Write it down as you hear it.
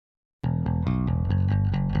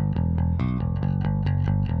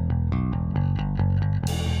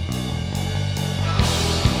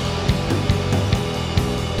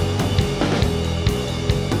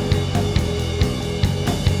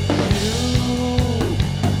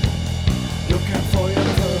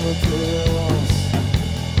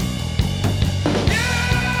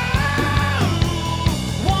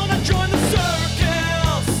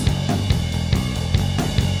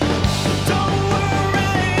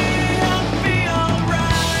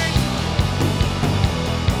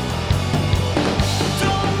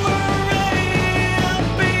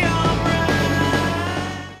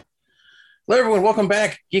Hello, everyone. Welcome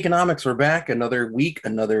back. Geekonomics, we're back. Another week,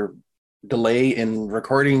 another delay in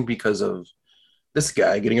recording because of this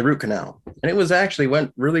guy getting a root canal. And it was actually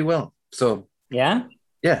went really well. So, Yeah,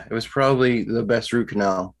 yeah, it was probably the best root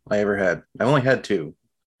canal I ever had. I only had two,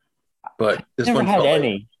 but this never one had felt like,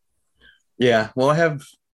 any. yeah, well, I have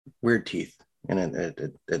weird teeth. And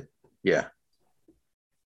yeah,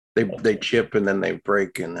 they chip and then they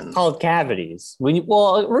break and then, Called cavities.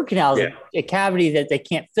 Well, root canal is yeah. a cavity that they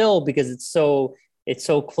can't fill because it's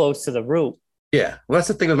so close to the root. Yeah. Well, that's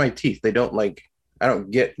the thing with my teeth. They don't like, I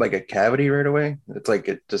don't get like a cavity right away. It's like,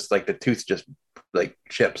 it just like the tooth just like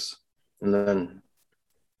chips. And then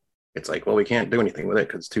it's like, well, we can't do anything with it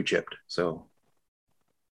because it's too chipped. So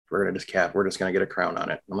we're just going to get a crown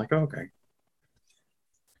on it. I'm like, oh, okay.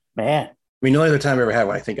 Man, I mean, the only other time I ever had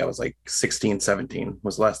one, I think I was like 16, 17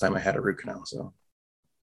 was the last time I had a root canal. So,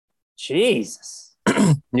 Jesus.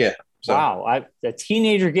 yeah. So Wow, a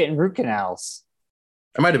teenager getting root canals.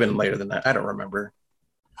 I might have been later than that. I don't remember.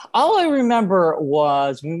 All I remember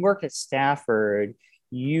was when we worked at Stafford,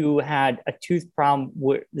 you had a tooth problem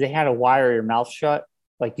where they had to wire your mouth shut.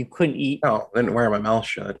 Like you couldn't eat. Oh, I didn't wear my mouth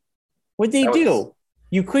shut. What'd they That was do?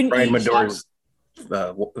 You couldn't Brian eat. Medor's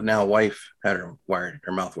now wife had her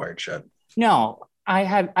mouth wired shut. No,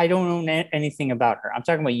 I don't know anything about her. I'm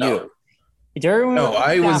talking about No, you. During when we no, worked at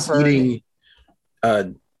I was Stafford, eating uh,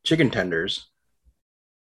 chicken tenders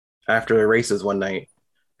after the races one night,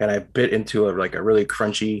 and I bit into a really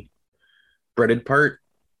crunchy breaded part,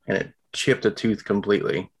 and it chipped a tooth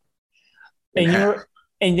completely in and you half. were,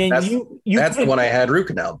 and then That's you that's the could one I had root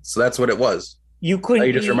canal. So that's what it was. you Now couldn't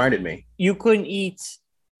you just eat reminded me. you couldn't eat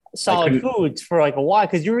I solid couldn't. foods for like a while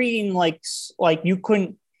because you were eating like you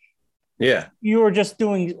couldn't. Yeah, You were just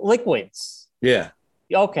doing liquids. yeah,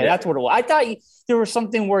 Okay, yeah, that's what it was. I thought there was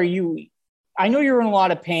something where you. I know you were in a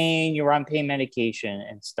lot of pain. You were on pain medication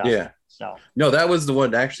and stuff. yeah. So No, that was the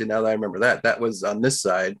one. Actually, now that I remember that was on this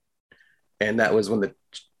side, and that was when the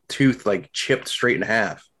tooth like chipped straight in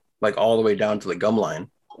half, like all the way down to the gum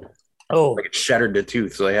line. oh, Like it shattered the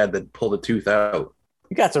tooth, so they had to pull the tooth out.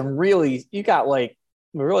 you got like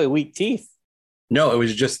really weak teeth. No, it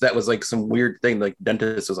was just that was like some weird thing. Like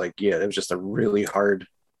dentist was like, yeah, it was just a really hard.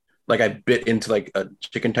 Like I bit into like a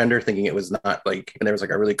chicken tender, thinking it was not like, and there was like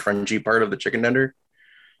a really crunchy part of the chicken tender,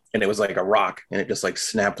 and it was like a rock, and it just like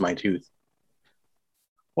snapped my tooth.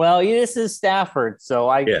 Well, this is Stafford, so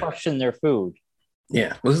I Yeah, question their food.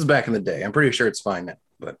 yeah. Well, this is back in the day. I'm pretty sure it's fine now,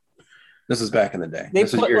 but this is back in the day. They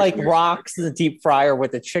This is put years like and years. rocks in the deep fryer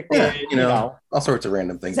with the chicken, Yeah, all sorts of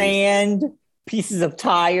random things. sand, pieces of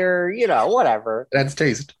tire, whatever. That's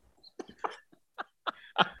taste,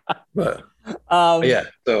 but Um, yeah.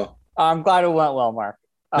 So I'm glad it went well, Mark.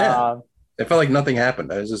 yeah, Um, it felt like nothing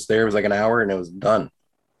happened. I was just there. It was like an hour, and it was done.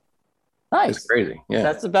 It's nice. crazy. Yeah.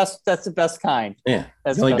 That's the best. That's the best kind. Yeah.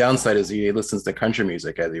 That's The the only best downside is he listens to country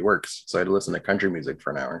music as he works. So I had to listen to country music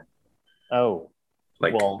for an hour, Oh,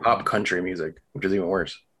 like well. pop country music, which is even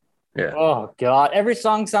worse. Yeah. Oh God! Every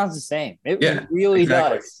song sounds the same. It Yeah. really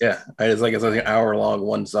Exactly. does. Yeah. It's like an hour long,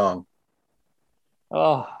 one song.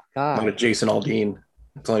 Oh I'm a God! Jason Aldean.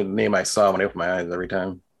 It's the only name I saw when I opened my eyes every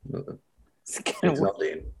time. Jason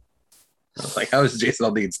Aldean. I was like, how is Jason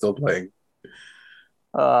Aldean still playing?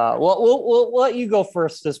 Well, we'll let you go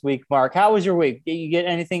first this week, Mark. How was your week? Did you get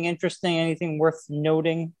anything interesting? Anything worth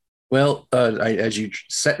noting? Well, as you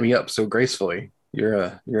set me up so gracefully, you're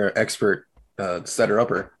an expert setter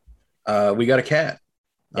upper. We got a cat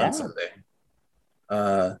on Yeah, Sunday.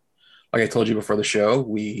 Uh, like I told you before the show,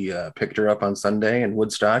 we picked her up on Sunday in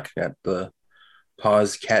Woodstock at the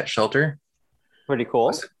Paws Cat Shelter. pretty I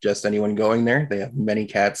cool. suggest anyone going there. They have many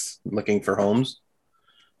cats looking for homes.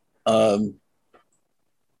 Um,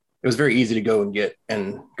 it was very easy to go and get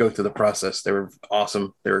and go through the process. They were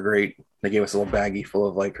awesome. They were great. They gave us a little baggie full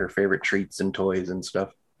of like her favorite treats and toys and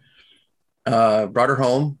stuff. Brought her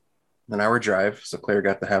home, an hour drive. So Claire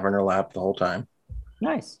got to have her in her lap the whole time.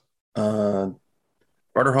 Nice. Uh,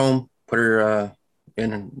 Brought her home, put her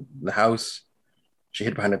in the house. She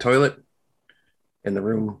hid behind the toilet. in the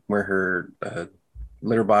room where her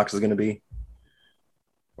litter box is going to be,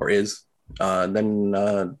 or is. Then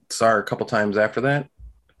saw her a couple times after that,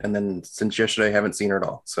 and then since yesterday, I haven't seen her at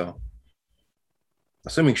all. So,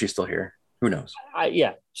 assuming she's still here, who knows?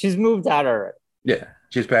 Yeah, she's moved out already. Yeah,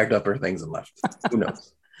 she's packed up her things and left. Who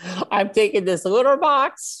knows? I'm taking this litter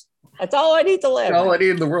box. That's all I need to live. All I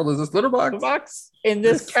need in the world is this litter box in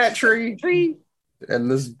this cat tree, and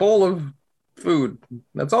this bowl of food.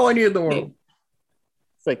 That's all I need in the world.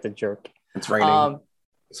 It's like the jerk. It's raining.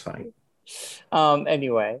 It's fine.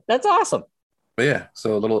 Anyway, that's awesome. But yeah,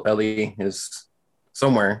 so little Ellie is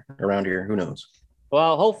somewhere around here. Who knows?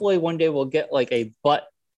 Well, hopefully one day we'll get like a butt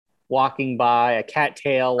walking by, a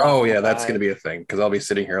cattail. Oh yeah, that's going to be a thing because I'll be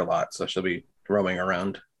sitting here a lot, so she'll be roaming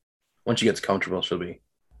around. Once she gets comfortable, she'll be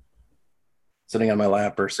sitting on my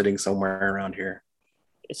lap or sitting somewhere around here.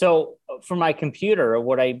 So for my computer,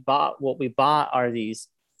 what we bought are these.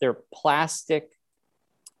 They're plastic.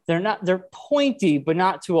 They're pointy, but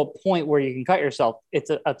not to a point where you can cut yourself. It's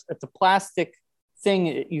a plastic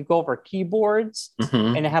thing. You go over keyboards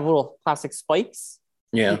and they have little plastic spikes.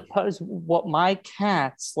 Yeah. Because what my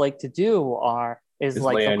cats like to do is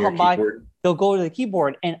like they'll go to the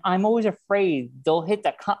keyboard, and I'm always afraid they'll hit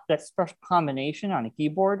that special combination on a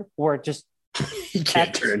keyboard where it just you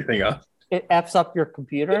can't turn anything off. It F's up your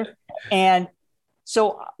computer. And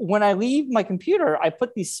so when I leave my computer, I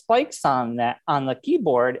put these spikes on the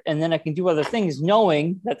keyboard, and then I can do other things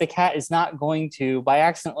knowing that the cat is not going to by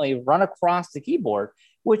accidentally run across the keyboard,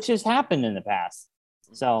 which has happened in the past.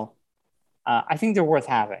 So I think they're worth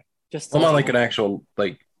having. I'm not like an actual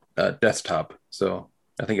desktop, so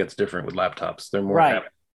I think it's different with laptops. They're more apt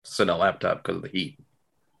to sit on a laptop because of the heat.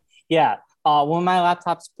 Yeah. When my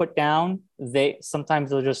laptop's put down,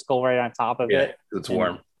 sometimes they'll just go right on top of it. It's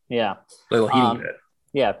warm. Yeah. Little heating bed.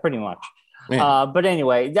 Yeah, pretty much. Yeah. But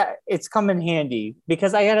anyway, it's come in handy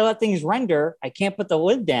because I got to let things render. I can't put the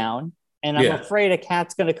lid down, and I'm afraid a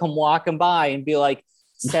cat's going to come walking by and be like,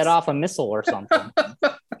 set off a missile or something.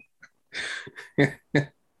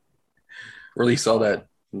 Release all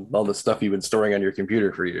the stuff you've been storing on your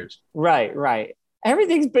computer for years. Right.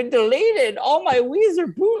 Everything's been deleted. All my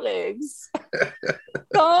Weezer bootlegs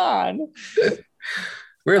gone.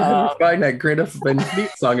 We're never find that Grid of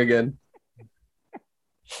Beat song again.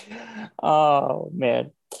 Oh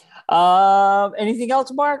man. Anything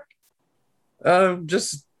else, Mark?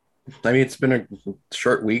 It's been a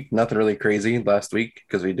short week. Nothing really crazy last week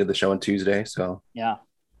because we did the show on Tuesday. So yeah.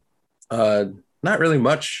 Not really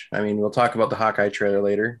much. I mean, we'll talk about the Hawkeye trailer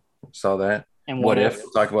later. Saw that. And what if?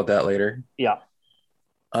 We'll talk about that later. Yeah.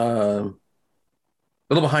 A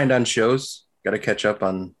little behind on shows. Got to catch up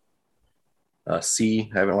on C.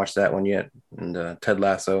 I haven't watched that one yet. And Ted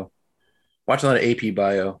Lasso. Watching a lot of AP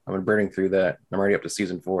Bio. I've been burning through that. I'm already up to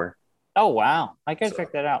season 4. Oh wow! I gotta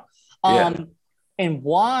check that out. And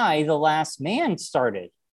why The Last Man started?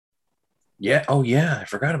 Yeah. Oh yeah, I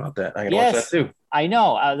forgot about that. I gotta watch that too. I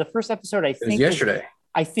know. The first episode I think yesterday.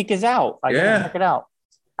 Is out. I gotta check it out.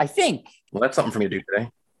 I think. Well, that's something for me to do today.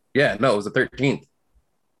 Yeah. No, it was the 13th.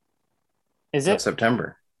 Is it? Of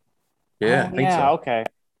September. Yeah. I think so. Okay.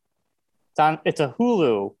 It's a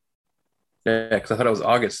Hulu. Yeah, because I thought it was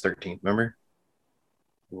August 13th. Remember?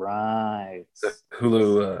 Right. The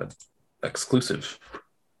Hulu exclusive.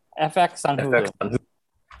 FX on Hulu.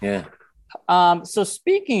 Yeah. So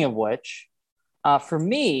speaking of which, for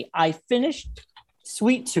me, I finished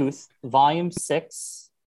Sweet Tooth Volume 6.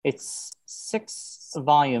 It's 6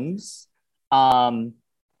 volumes. And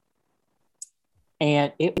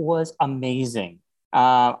it was amazing.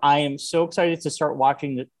 I am so excited to start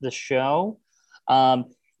watching the show.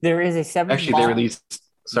 There is a 7th. Actually, they released.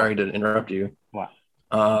 Sorry to interrupt you. What?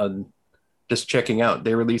 Just checking out.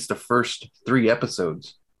 They released the first 3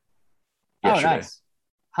 episodes yesterday. Oh, nice.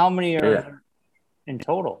 How many are in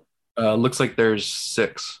total? Looks like there's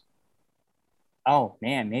 6. Oh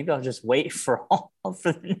man, maybe I'll just wait for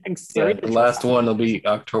the next 3. The last one will be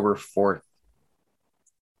October 4th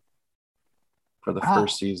for the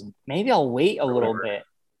first season. Maybe I'll wait a little bit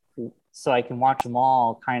so I can watch them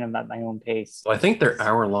all kind of at my own pace. Well, I think they're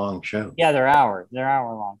hour-long shows. Yeah, they're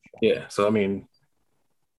hour-long shows. Yeah, so I mean,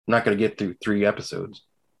 I'm not going to get through 3 episodes.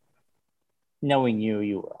 Knowing you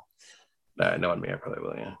will. Knowing me, I probably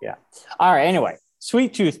will, yeah. Yeah. All right, anyway.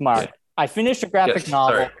 Sweet Tooth, Mark. Yeah. I finished a graphic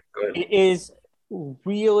novel. Sorry. Go ahead. It is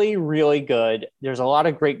really, really good. There's a lot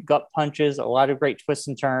of great gut punches, a lot of great twists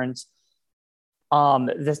and turns.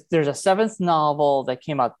 There's a 7th novel that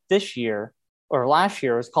came out this year or last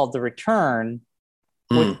year. It was called The Return,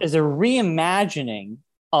 which is a reimagining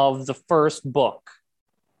of the first book.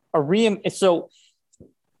 So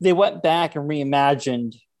they went back and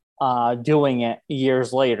reimagined doing it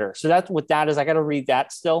years later. So that's what that is. I got to read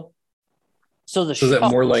that still. So the So is that show,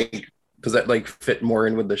 more like, does that like fit more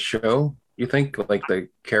in with the show? You think like the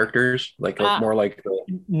characters, like uh, more like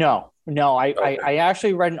the, no. okay. I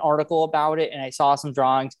actually read an article about it and I saw some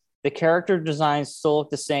drawings. The character designs still look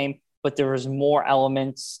the same, but there was more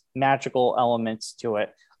elements, magical elements to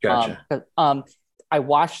it. Gotcha. 'Cause, I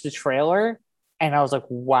watched the trailer and I was like,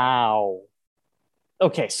 wow.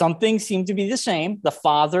 Okay, some things seem to be the same. The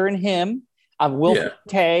father and him, Will Yeah.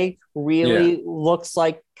 Forte Yeah. really looks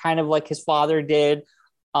like kind of like his father did,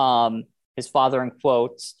 his father in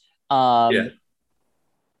quotes. Yeah.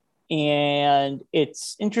 And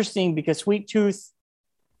it's interesting because Sweet Tooth,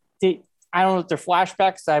 I don't know if they're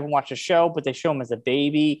flashbacks. I haven't watched the show, but they show him as a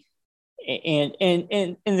baby. And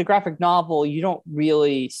in the graphic novel, you don't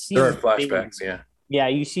really see There him are as a baby. flashbacks. Yeah. Yeah,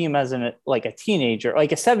 you see him as like a teenager,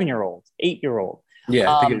 like a 7-year-old, 8-year-old.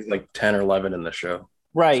 Yeah. I think it's like 10 or 11 in the show.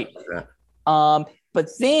 Right. Something like But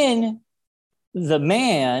then the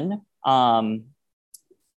man,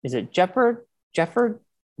 is it Jeopard? Jefford?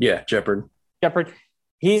 yeah. Jeopard. Jeopard.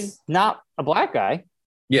 He's not a black guy.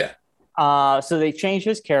 Yeah. So they changed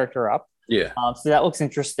his character up. Yeah. So that looks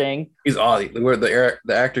interesting. He's awesome. Where the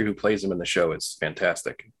actor who plays him in the show is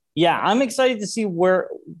fantastic. Yeah, I'm excited to see what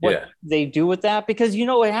they do with that because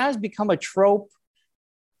it has become a trope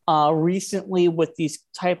recently with these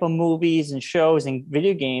type of movies and shows and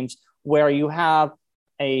video games where you have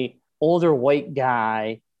a older white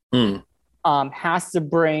guy has to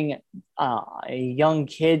bring a young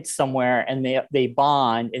kid somewhere and they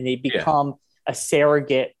bond and they become a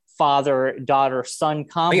surrogate father daughter son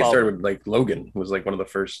combo. I think it started with like Logan was like one of the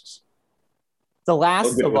first. The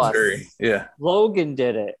Last of Us. Logan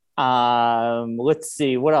did it. Let's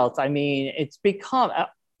see what else. I mean, it's become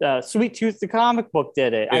Sweet Tooth the comic book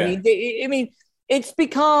did it. I mean, it's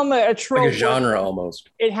become a trope, like a genre almost.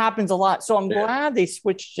 It happens a lot. So I'm glad they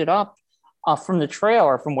switched it up from the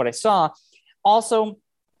trailer, from what I saw. Also,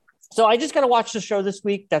 so I just got to watch the show this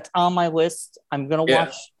week. That's on my list. I'm gonna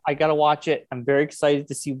watch. I got to watch it. I'm very excited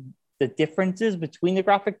to see the differences between the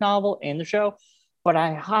graphic novel and the show. But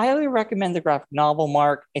I highly recommend the graphic novel,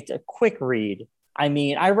 Mark. It's a quick read. I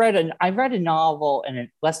mean, I read a novel in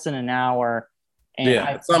less than an hour. And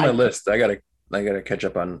it's on my list. I gotta catch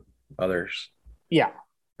up on others. Yeah,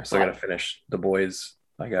 I still gotta finish The Boys.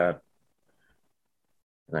 I gotta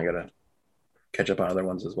catch up on other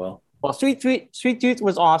ones as well. Well, Sweet Tooth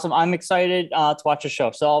was awesome. I'm excited to watch the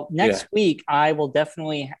show. So next week, I will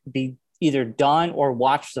definitely be either done or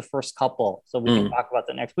watch the first couple, so we can talk about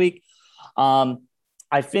that next week.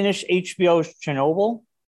 I finished HBO's Chernobyl.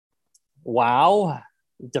 Wow,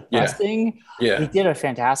 depressing. Yeah. They did a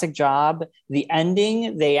fantastic job. The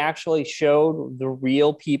ending, they actually showed the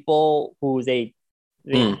real people who they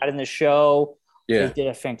had in the show. Yeah. They did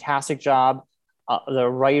a fantastic job. The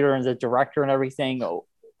writer and the director and everything.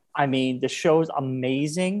 I mean, the show's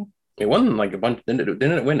amazing. It won like a bunch. Didn't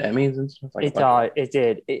it win Emmys and stuff? It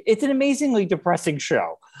did. It's an amazingly depressing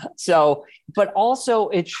show. So, but also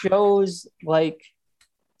it shows like,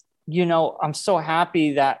 I'm so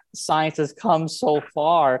happy that science has come so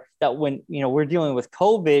far that when, we're dealing with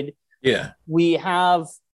COVID, we have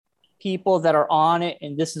people that are on it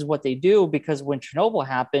and this is what they do, because when Chernobyl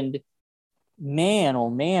happened, man, oh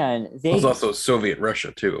man, it was also Soviet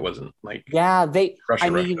Russia too. It wasn't like Russia.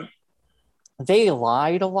 They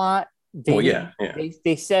lied a lot.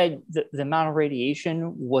 They said the amount of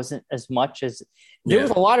radiation wasn't as much as there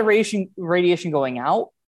was a lot of radiation going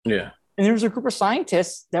out. Yeah. And there was a group of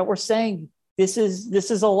scientists that were saying this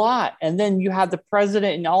is a lot. And then you have the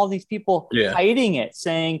president and all these people hiding it,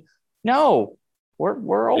 saying, no,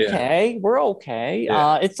 we're okay. We're okay.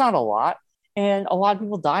 It's not a lot. And a lot of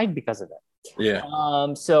people died because of it. Yeah.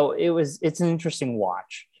 So it's an interesting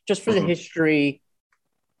watch just for the history.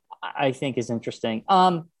 I think is interesting.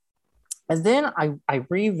 And then I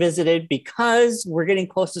revisited, because we're getting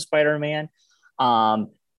close to Spider-Man,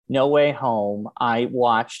 No Way Home. I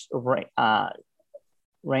watched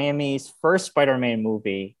Raimi's first Spider-Man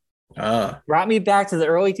movie. Brought me back to the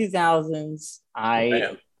early 2000s.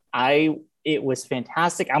 It was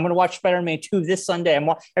fantastic. I'm going to watch Spider-Man 2 this Sunday.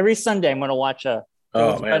 Every Sunday I'm going to watch a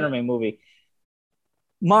Spider-Man movie.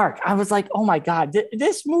 Mark, I was like, oh my God,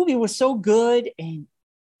 this movie was so good. And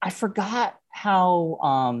I forgot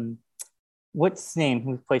how, what's his name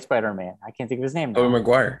who played Spider-Man? I can't think of his name now. Tobey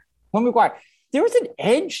Maguire. There was an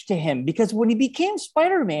edge to him, because when he became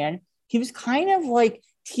Spider-Man, he was kind of like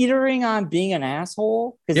teetering on being an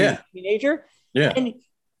asshole because he's a teenager. Yeah. And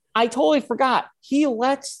I totally forgot. He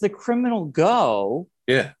lets the criminal go.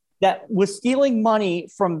 Yeah. That was stealing money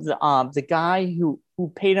from the guy who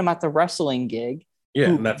paid him at the wrestling gig. Yeah,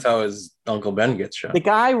 and that's how his Uncle Ben gets shot. The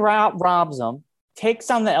guy robs him, takes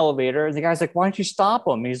on the elevator, and the guy's like, "Why don't you stop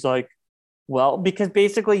him?" He's like, "Well, because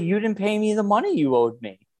basically you didn't pay me the money you owed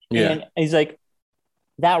me." Yeah. And he's like,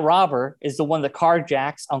 "That robber is the one that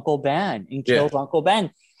carjacks Uncle Ben and kills Uncle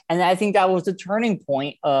Ben." And I think that was the turning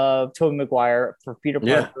point of Tobey Maguire for Peter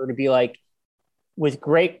Parker to be like, with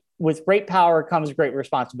great power comes great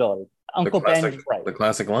responsibility. Uncle Ben is right. The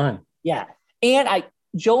classic line. Yeah. And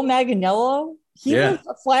Joe Manganiello, he was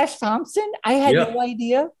a Flash Thompson. I had no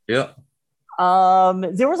idea. Yeah.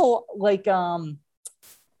 There was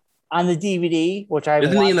on the DVD, which I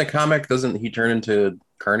isn't he in the comic? Doesn't he turn into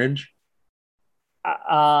Carnage?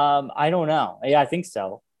 I don't know. Yeah, I think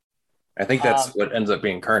so. I think that's what ends up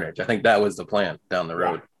being Carnage. I think that was the plan down the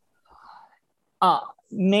road.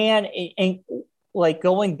 Man, and like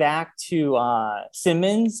going back to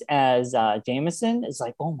Simmons as Jameson is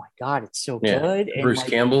like, oh my god, it's so good. And Bruce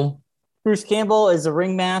Campbell. Bruce Campbell is the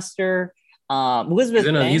ringmaster. Elizabeth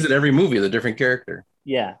he's in every movie, the different character.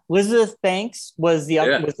 Yeah, Elizabeth Banks was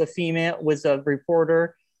the female, was a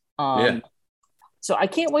reporter. So I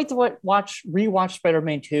can't wait to rewatch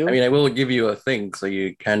Spider-Man 2. I mean, I will give you a thing, so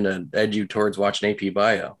you kind of edge you towards watching AP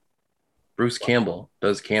Bio. Bruce Campbell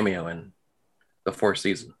does cameo in the 4th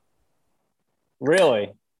season.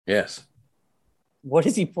 Really? Yes. What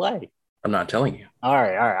does he play? I'm not telling you. All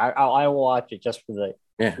right. I will watch it just for the.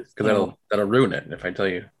 Yeah, because that'll ruin it if I tell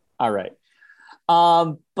you. All right.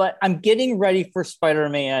 But I'm getting ready for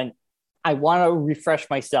Spider-Man. I want to refresh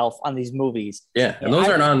myself on these movies. Yeah, and those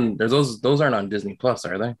aren't on. Those aren't on Disney Plus,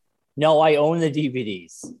 are they? No, I own the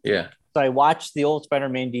DVDs. Yeah. So I watched the old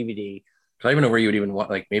Spider-Man DVD. I don't even know where you would even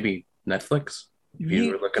want, like maybe Netflix if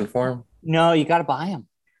you were looking for them. No, you got to buy them.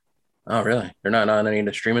 Oh, really? They're not on any of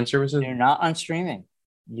the streaming services? They're not on streaming.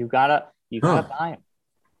 You gotta buy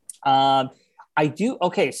them. I do.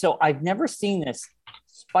 Okay, so I've never seen this.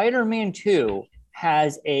 Spider-Man 2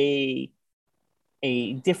 has a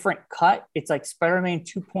different cut. It's like Spider-Man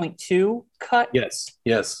 2.2 cut. Yes,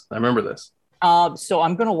 I remember this. So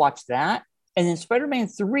I'm gonna watch that, and then Spider-Man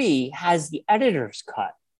 3 has the editor's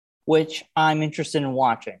cut, which I'm interested in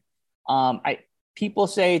watching. People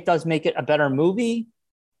say it does make it a better movie.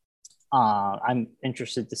 I'm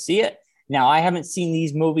interested to see it. Now, I haven't seen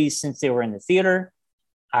these movies since they were in the theater.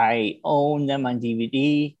 I own them on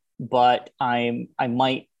DVD, but I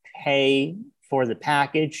might pay for the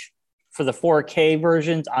package for the 4K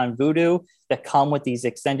versions on Vudu that come with these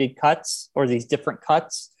extended cuts or these different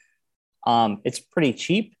cuts. It's pretty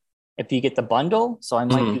cheap if you get the bundle, so I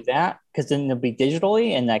might do that because then they'll be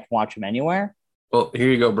digitally and I can watch them anywhere. Well, here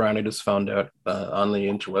you go, Brian. I just found out on the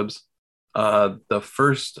interwebs. The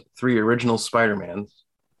first 3 original Spider-Mans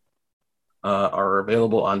are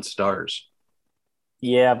available on Stars.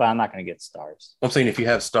 Yeah, but I'm not going to get Stars. I'm saying if you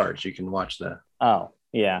have Stars, you can watch that. Oh,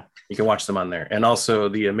 yeah. You can watch them on there. And also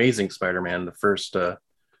the Amazing Spider-Man, the first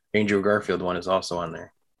Andrew Garfield one is also on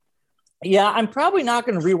there. Yeah, I'm probably not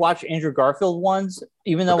going to rewatch Andrew Garfield ones,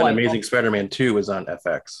 even though Amazing Spider-Man 2 is on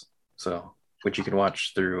FX, so which you can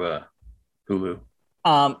watch through Hulu.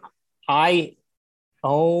 I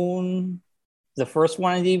own the first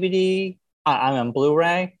one on DVD. I'm on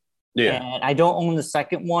Blu-ray. Yeah. And I don't own the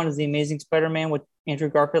second one of The Amazing Spider-Man with Andrew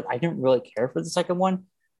Garfield. I didn't really care for the second one.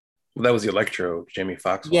 Well, that was the Electro Jamie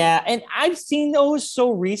Foxx one. Yeah, and I've seen those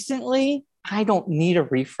so recently. I don't need a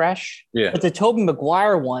refresh. Yeah. But the Tobey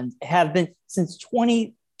Maguire ones have been since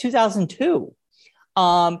 2002.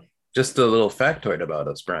 Just a little factoid about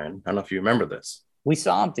us, Brian. I don't know if you remember this. We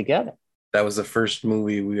saw them together. That was the first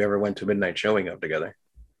movie we ever went to midnight showing of together.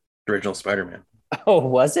 The original Spider-Man. Oh,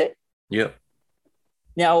 was it? Yep.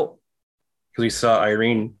 Now, because we saw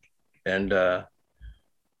Irene and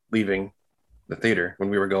leaving the theater when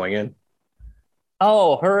we were going in.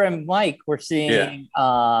 Oh, her and Mike were seeing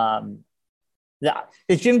the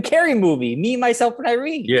Jim Carrey movie, Me, Myself, and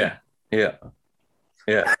Irene. Yeah.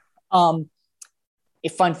 A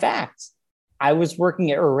fun fact, I was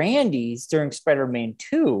working at Randy's during Spider-Man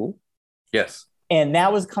 2. Yes. And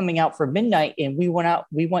that was coming out for midnight, and we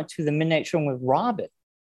went to the midnight showing with Robin.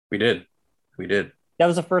 We did. That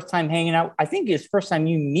was the first time hanging out. I think it's the first time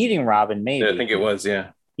you meeting Robin, maybe. Yeah, I think it was,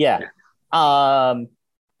 yeah. Yeah. So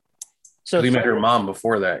we met her mom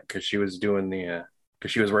before that because she was doing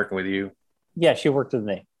because she was working with you. Yeah, she worked with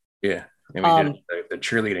me. Yeah. And we did the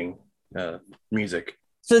cheerleading music.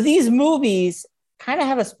 So these movies kind of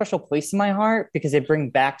have a special place in my heart because they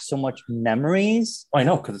bring back so much memories. I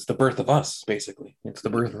know, because it's the birth of us, basically. It's the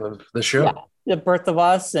birth of the show. Yeah, the birth of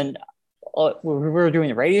us, and we were doing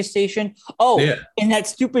the radio station. Oh, yeah. And that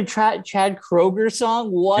stupid Chad Kroeger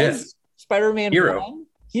song was Spider-Man Hero. 1?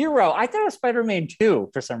 Hero. I thought it was Spider-Man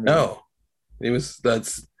 2 for some reason. It was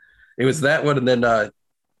that one, and then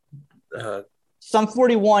Sum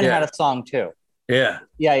 41 yeah. had a song too. Yeah.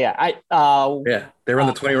 Yeah. They run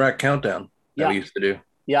the 20 Rock countdown that we used to do.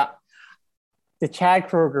 Yeah. The Chad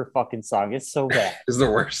Kroeger fucking song. It's so bad. It's the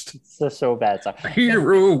worst. It's so bad song.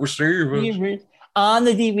 Hero save on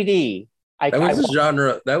the DVD. That was the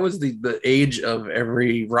genre. That was the age of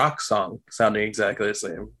every rock song sounding exactly the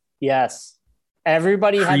same. Yes.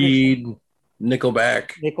 Everybody Creed,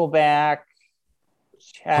 Nickelback,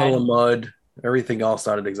 Puddle of Mud, everything all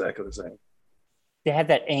sounded exactly the same. They had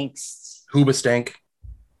that angst. Hoobastank.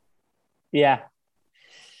 Yeah.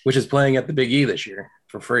 Which is playing at the Big E this year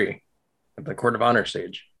for free at the Court of Honor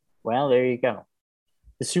stage. Well, there you go.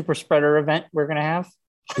 The super spreader event we're going to have.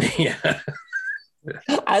 Yeah.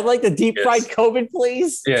 I'd like the deep fried COVID,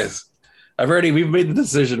 please. Yes. We've made the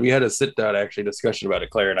decision. We had a sit down actually discussion about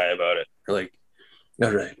it, Claire and I, about it. We're like,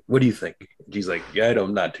 all right, what do you think? She's like, yeah,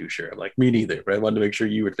 I'm not too sure. I'm like, me neither, but I wanted to make sure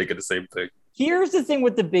you were thinking the same thing. Here's the thing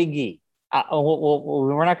with the Big E.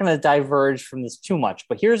 We're not going to diverge from this too much,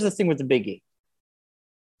 but here's the thing with the Big E.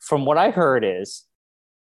 From what I heard is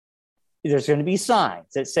there's going to be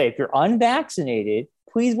signs that say, if you're unvaccinated,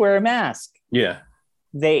 please wear a mask. Yeah.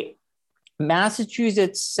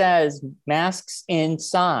 Massachusetts says masks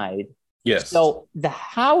inside. Yes. So the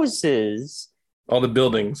houses, all the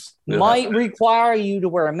buildings might require you to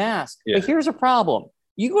wear a mask. Yeah. But here's a problem.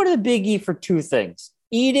 You go to the Big E for two things,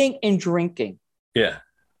 eating and drinking. Yeah.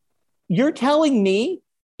 You're telling me,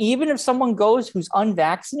 even if someone goes who's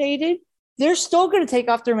unvaccinated, they're still going to take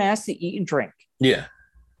off their mask to eat and drink. Yeah.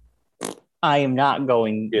 I am not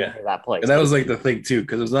going to that place. And that was like the thing too,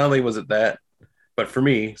 because it was not only was it that, but for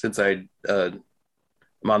me, since I'm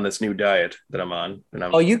on this new diet that I'm on,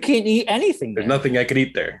 and you can't eat anything. There's nothing I could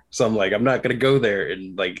eat there, so I'm like, I'm not gonna go there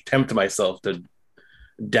and like tempt myself to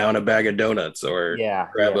down a bag of donuts or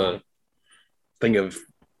grab a thing of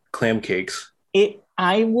clam cakes.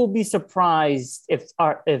 I will be surprised if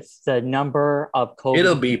the number of COVID.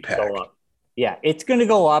 It'll be packed. Yeah, it's going to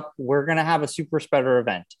go up. We're going to have a super spreader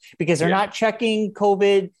event because they're not checking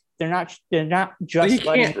COVID. They're not just. You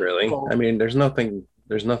can't really. I mean, there's nothing.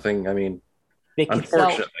 I mean,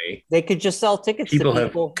 unfortunately, they could just sell tickets. People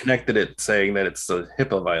have connected it saying that it's a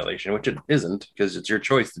HIPAA violation, which it isn't, because it's your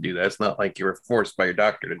choice to do that. It's not like you were forced by your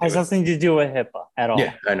doctor to do it. Has nothing to do with HIPAA at all.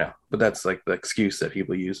 Yeah, I know, but that's like the excuse that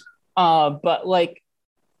people use. But like,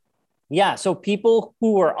 yeah, so people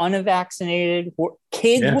who are unvaccinated,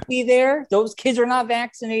 kids will be there. Those kids are not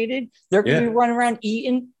vaccinated. They're going to be running around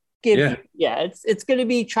eating. It's going to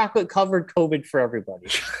be chocolate covered COVID for everybody.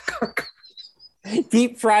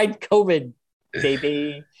 Deep fried COVID,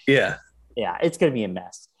 baby. Yeah, it's going to be a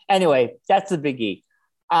mess. Anyway, that's the Big E.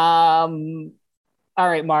 All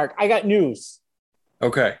right, Mark, I got news.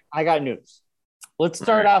 Okay, I got news. Let's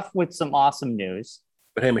start off with some awesome news.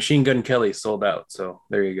 But hey, Machine Gun Kelly sold out, so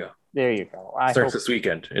there you go. There you go. Starts this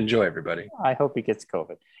weekend. Enjoy, everybody. I hope he gets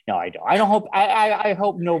COVID. No, I don't. I don't hope. I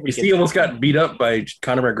hope nobody. He almost got beat up by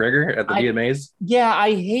Conor McGregor at the DMAs. Yeah,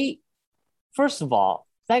 I hate. First of all,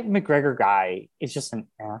 that McGregor guy is just an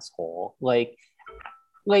asshole. Like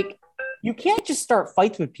you can't just start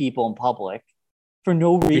fights with people in public for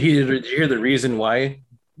no reason. Did you hear the reason why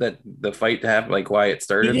that the fight happened? Like why it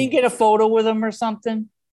started? You didn't get a photo with him or something?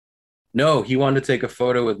 No, he wanted to take a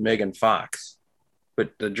photo with Megan Fox.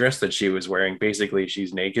 But the dress that she was wearing, basically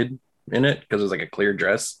she's naked in it because it was like a clear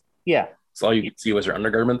dress. Yeah. So all you could see was her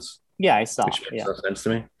undergarments. Yeah, I saw. Which makes no sense to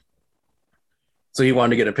me. So he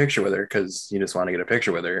wanted to get a picture with her because he just wanted to get a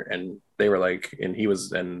picture with her. And they were like,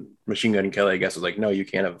 and Machine Gun Kelly, I guess, was like, no, you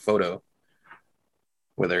can't have a photo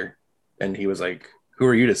with her. And he was like, who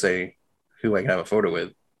are you to say who I can have a photo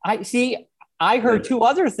with? I heard two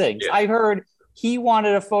other things. Yeah. I heard he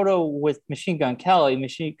wanted a photo with Machine Gun Kelly.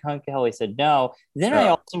 Machine Gun Kelly said no. Then I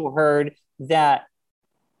also heard that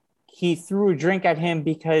he threw a drink at him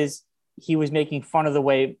because he was making fun of the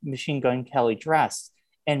way Machine Gun Kelly dressed.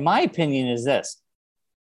 And my opinion is this.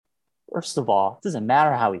 First of all, it doesn't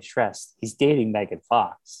matter how he's dressed. He's dating Megan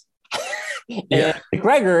Fox. Yeah.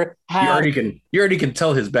 McGregor you already can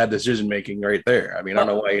tell his bad decision making right there. I mean, I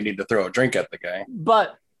don't know why you need to throw a drink at the guy.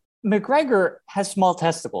 But McGregor has small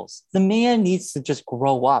testicles. The man needs to just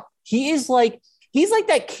grow up. He's like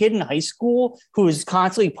that kid in high school who is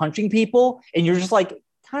constantly punching people, and you're just like,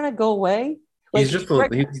 kind of go away. Like, he's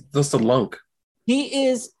just a lunk. He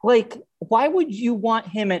is like, why would you want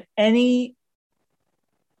him at any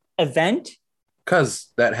event? Because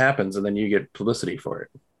that happens, and then you get publicity for it.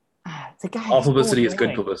 The guy all publicity is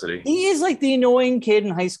good publicity. He is like the annoying kid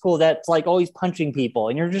in high school that's like always punching people,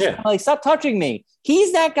 and you're just like, stop touching me.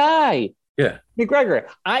 He's that guy. Yeah. McGregor.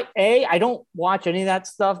 I don't watch any of that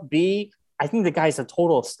stuff. B, I think the guy's a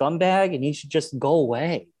total scumbag and he should just go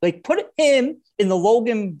away. Like, put him in the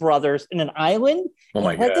Logan brothers in an island Oh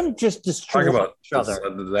my and let God. them just destroy Talk about each other.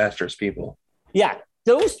 disastrous people. Yeah,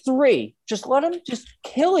 those three, just let them just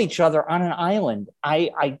kill each other on an island.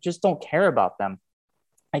 I just don't care about them.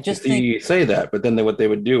 I just think You say that, but then what they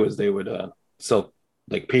would do is they would sell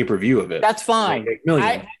like pay-per-view of it. that's fine. Like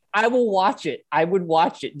millions. I will watch it. I would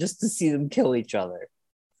watch it just to see them kill each other.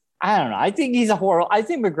 I don't know. I think he's a horrible. I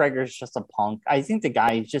think McGregor's just a punk. I think the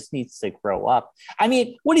guy just needs to grow up. I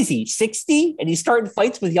mean, what is he, 60? And he's starting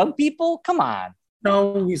fights with young people? Come on.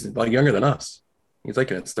 No, he's like younger than us. He's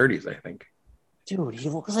like in his 30s, I think. Dude, he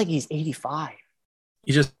looks like he's 85.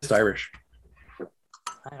 He's just Irish.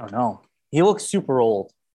 I don't know. He looks super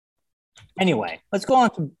old. Anyway, let's go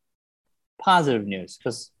on to positive news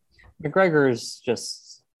because McGregor is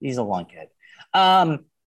just, he's a lunkhead.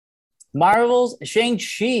 Marvel's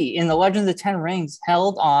Shang-Chi in the Legend of the Ten Rings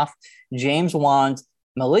held off James Wan's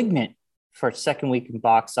Malignant for second week in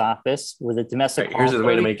box office with a domestic. Right, here's a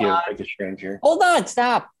way to make it strange here. Hold on,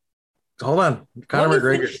 stop. Hold on. Conor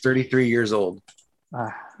McGregor's 33 years old.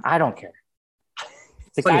 I don't care.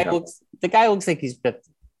 The guy looks like he's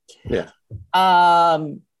 50. Yeah.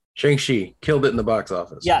 Shang-Chi killed it in the box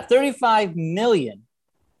office. Yeah, 35 million.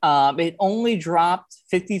 It only dropped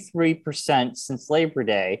 53% since Labor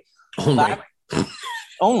Day.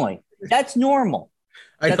 Only. That's normal.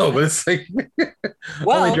 I know, but it's like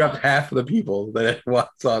well, only dropped half of the people that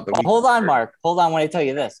saw it. Hold on, Mark. Hold on when I tell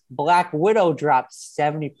you this. Black Widow dropped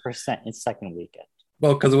 70% in second weekend.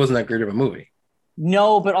 Well, because it wasn't that great of a movie.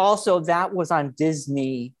 No, but also that was on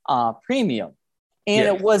Disney Premium, and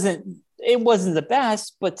it wasn't the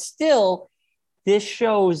best. But still, this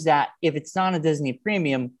shows that if it's not a Disney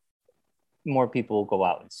Premium, more people will go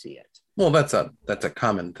out and see it. Well, that's a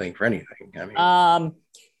common thing for anything. I mean,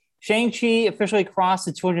 Shang-Chi officially crossed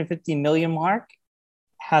the 250 million mark,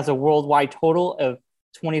 has a worldwide total of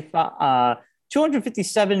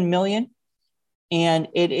 257 million, and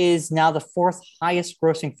it is now the fourth highest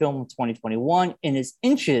grossing film of 2021 and is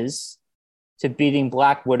inches to beating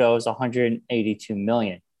Black Widow's 182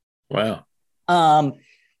 million. Wow.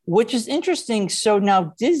 Which is interesting. So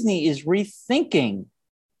now Disney is rethinking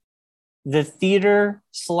the theater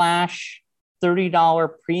 / $30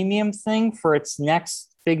 premium thing for its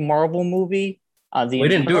next big Marvel movie. They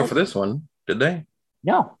didn't do it for this one, did they?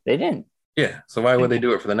 No, they didn't. Yeah. So why would they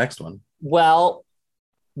do it for the next one? Well,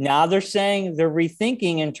 now they're saying they're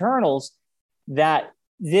rethinking Eternals that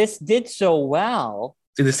this did so well.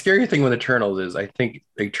 See, the scary thing with Eternals is I think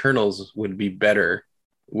Eternals would be better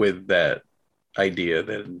with that idea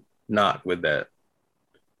than not with that.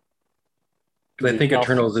 Because I think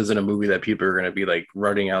Eternals isn't a movie that people are going to be like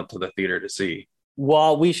running out to the theater to see.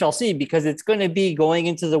 Well, we shall see, because it's going to be going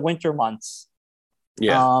into the winter months.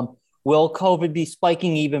 Yeah. Will COVID be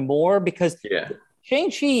spiking even more? Because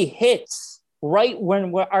Shang-Chi hits right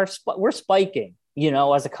when we're spiking,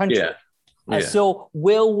 as a country. Yeah. So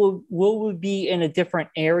will we be in a different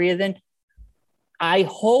area then? I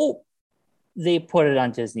hope they put it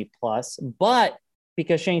on Disney Plus, but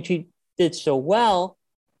because Shang-Chi did so well,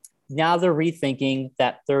 now they're rethinking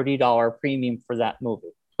that $30 premium for that movie.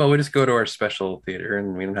 Well, we just go to our special theater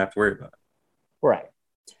and we don't have to worry about it. Right.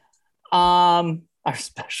 Our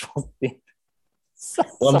special theater.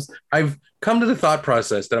 I've come to the thought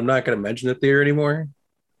process that I'm not going to mention the theater anymore.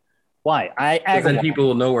 Why? Then people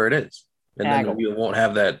will know where it is, and then we won't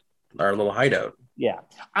have our little hideout. Yeah.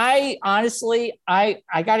 I honestly, I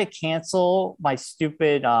got to cancel my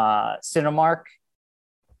stupid Cinemark.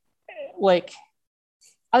 Like,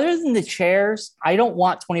 other than the chairs, I don't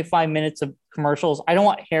want 25 minutes of commercials. I don't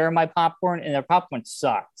want hair in my popcorn, and their popcorn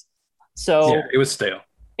sucked. So it was stale.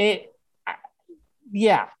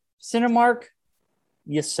 Cinemark,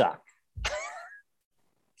 you suck.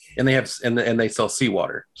 And they have and they sell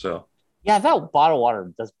seawater. So that bottled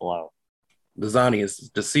water does blow. The Zani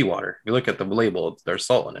is just seawater. If you look at the label, there's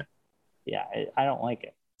salt in it. Yeah, I don't like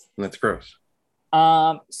it. And that's gross.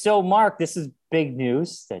 So Mark, this is big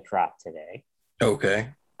news that dropped today.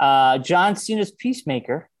 Okay. John Cena's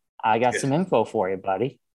Peacemaker. I got some info for you,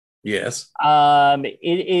 buddy. Yes. It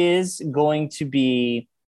is going to be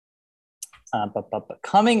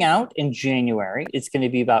coming out in January. It's going to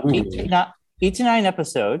be about 8 to 9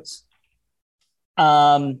 episodes.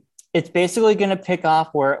 It's basically going to pick off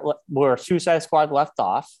where Suicide Squad left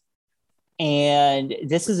off. And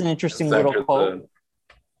this is an interesting little quote.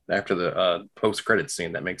 After the post-credits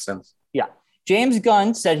scene, that makes sense. Yeah. James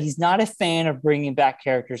Gunn said he's not a fan of bringing back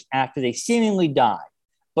characters after they seemingly die,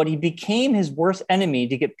 but he became his worst enemy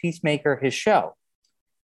to get Peacemaker his show.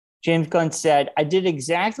 James Gunn said, "I did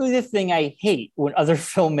exactly the thing I hate when other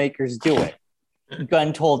filmmakers do it."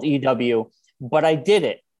 Gunn told EW, "But I did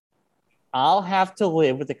it. I'll have to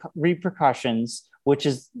live with the repercussions, which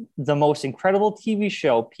is the most incredible TV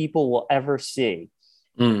show people will ever see."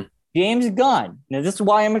 James Gunn, now this is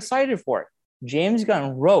why I'm excited for it. James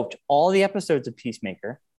Gunn wrote all the episodes of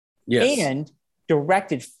Peacemaker and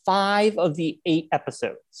directed 5 of the 8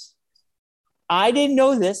 episodes. I didn't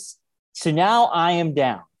know this, so now I am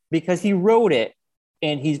down because he wrote it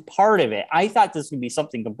and he's part of it. I thought this would be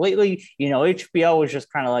something completely, HBO was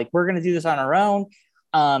just kind of like, we're going to do this on our own.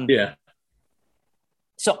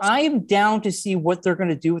 So I am down to see what they're going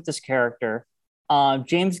to do with this character.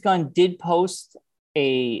 James Gunn did post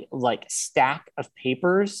a stack of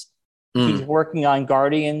papers. He's working on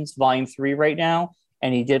Guardians Volume 3 right now,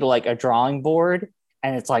 and he did a drawing board,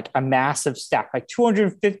 and it's like a massive stack, like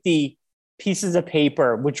 250 pieces of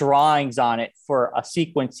paper with drawings on it for a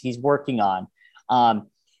sequence he's working on.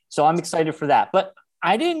 So I'm excited for that. But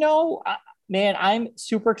I didn't know, man, I'm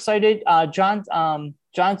super excited. John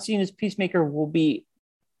Cena's Peacemaker will be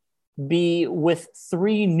with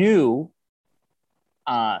 3 new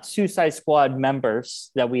Suicide Squad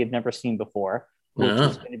members that we have never seen before, which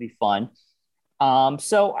is going to be fun.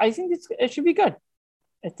 So I think it should be good.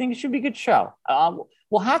 I think it should be a good show.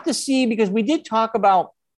 We'll have to see, because we did talk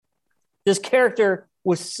about this character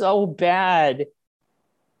was so bad,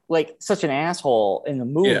 like such an asshole in the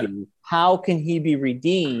movie. Yeah. How can he be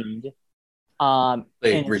redeemed?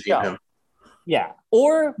 They redeem him. Yeah.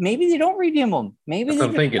 Or maybe they don't redeem him. Maybe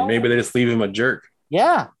I'm thinking. Maybe they just leave him a jerk.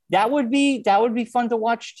 Yeah. That would be fun to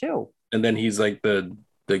watch too. And then he's like the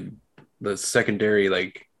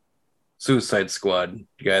secondary Suicide Squad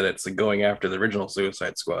guy that's going after the original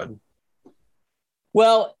Suicide Squad.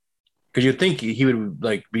 Well, because you'd think he would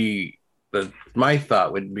be my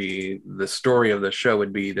thought would be the story of the show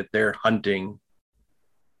would be that they're hunting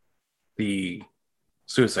the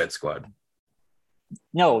Suicide Squad.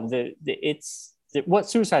 No, what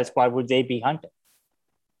Suicide Squad would they be hunting?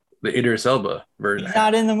 The Idris Elba version. He's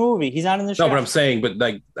not in the movie. He's not in the show. No, but I'm saying,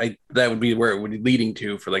 that would be where it would be leading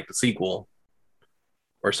to for the sequel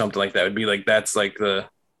or something like that. It would be that's the.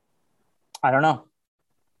 I don't know.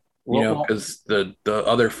 Because the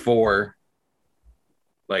other 4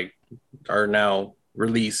 are now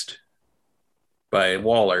released by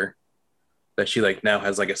Waller, that she now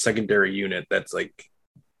has a secondary unit that's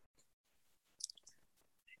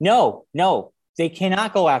No, they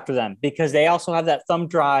cannot go after them because they also have that thumb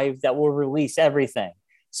drive that will release everything.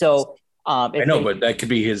 So I know, but that could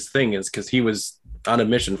be his thing, is because he was on a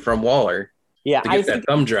mission from Waller to get that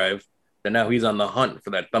thumb drive, and now he's on the hunt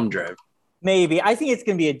for that thumb drive. Maybe. I think it's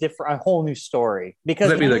going to be a whole new story, because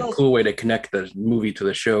that'd be the cool way to connect the movie to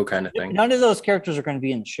the show kind of thing. None of those characters are going to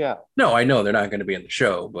be in the show. No, I know they're not going to be in the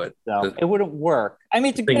show, but it wouldn't work. I mean,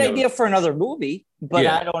 it's a good idea for another movie, but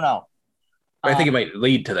I don't know. I think it might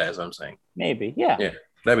lead to that, as I'm saying. Maybe, yeah. Yeah,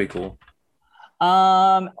 that'd be cool.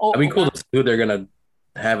 It'd be cool to see who they're going to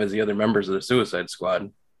have as the other members of the Suicide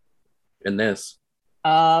Squad in this.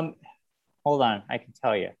 Hold on, I can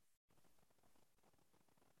tell you.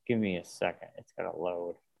 Give me a second. It's got to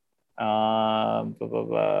load.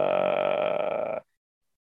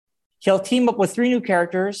 He'll team up with 3 new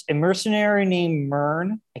characters: a mercenary named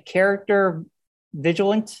Myrn, a character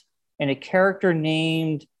Vigilant, and a character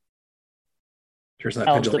named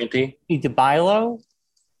Vigilante? Adebayo.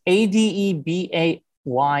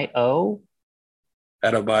 Adebayo.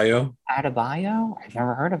 Adebayo? Adebayo? I've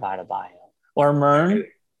never heard of Adebayo. Or Myrn.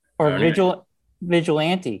 Or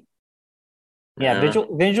Vigilante. Yeah,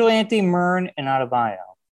 Vigilante, Myrn, and Adebayo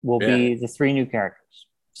will be the 3 new characters.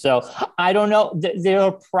 So I don't know. There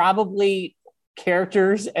are probably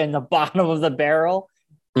characters in the bottom of the barrel,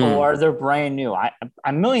 or they're brand new. I'm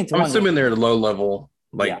assuming they're low level,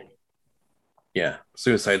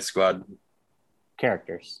 Suicide Squad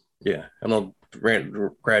characters. Yeah, and they'll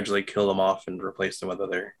gradually kill them off and replace them with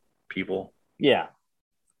other people. Yeah.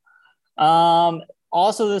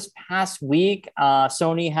 Also, this past week,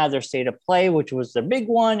 Sony had their State of Play, which was the big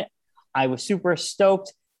one. I was super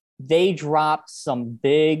stoked. They dropped some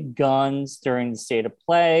big guns during the State of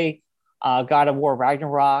Play. God of War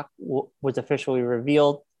Ragnarok was officially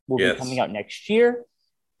revealed. Will be coming out next year.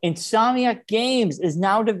 Insomniac Games is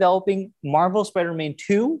now developing Marvel Spider-Man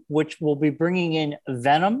 2, which will be bringing in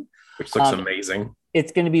Venom. Which looks amazing.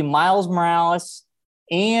 It's going to be Miles Morales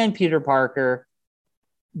and Peter Parker.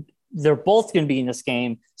 They're both going to be in this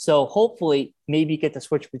game. So hopefully maybe get to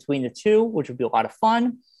switch between the two, which would be a lot of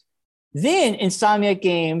fun. Then Insomniac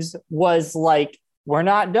Games was like, we're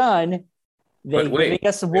not done. They gave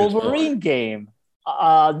us a Wolverine game.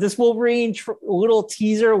 This Wolverine little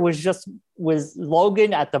teaser was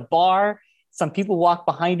Logan at the bar. Some people walk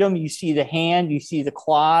behind him. You see the hand, you see the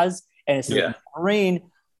claws, and it says Wolverine.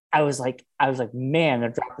 I was like, man, they're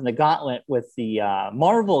dropping the gauntlet with the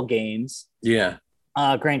Marvel games. Yeah.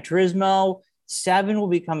 Gran Turismo 7 will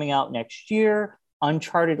be coming out next year.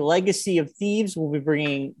 Uncharted Legacy of Thieves will be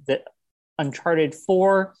bringing the Uncharted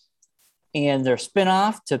 4 and their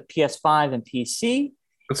spinoff to PS5 and PC.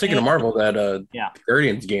 Speaking of Marvel, that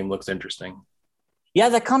Guardians game looks interesting. Yeah,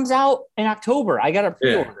 that comes out in October. I got a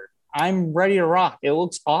pre-order. Yeah. I'm ready to rock. It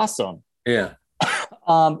looks awesome. Yeah.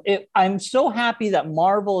 I'm so happy that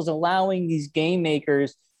Marvel is allowing these game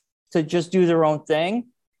makers to just do their own thing.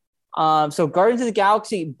 So Guardians of the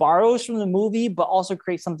Galaxy borrows from the movie, but also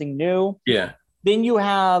creates something new. Yeah. Then you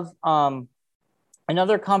have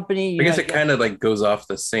another company. I guess it kind of like goes off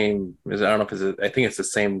the same. I don't know if I think it's the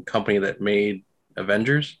same company that made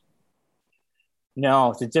Avengers.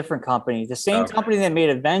 No, it's a different company. The same company that made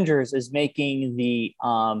Avengers is making the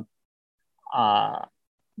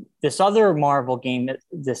this other Marvel game.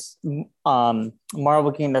 This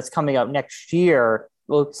Marvel game that's coming out next year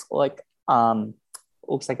looks like a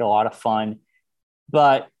lot of fun.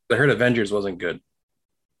 But I heard Avengers wasn't good.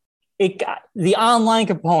 The online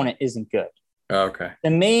component isn't good. Oh, okay. The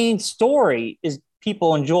main story is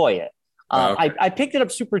people enjoy it. Okay. I picked it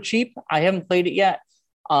up super cheap. I haven't played it yet.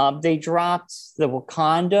 They dropped the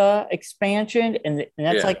Wakanda expansion, and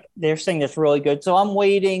that's like they're saying that's really good. So I'm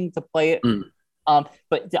waiting to play it.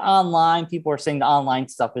 But the online, people are saying the online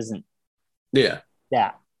stuff isn't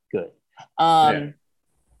that good.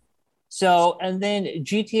 So, and then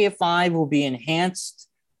GTA 5 will be enhanced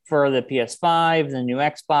for the PS5, the new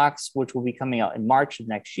Xbox, which will be coming out in March of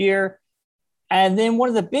next year. And then one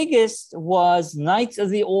of the biggest was Knights of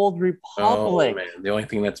the Old Republic. Oh, man. The only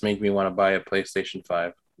thing that's making me want to buy a PlayStation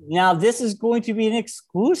 5. Now, this is going to be an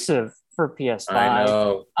exclusive for PS5. I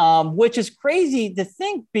know. Which is crazy to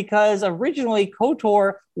think because originally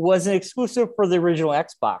KOTOR was an exclusive for the original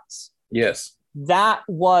Xbox. Yes. That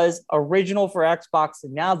was original for Xbox,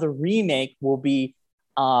 and now the remake will be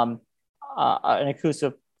an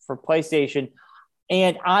exclusive for PlayStation.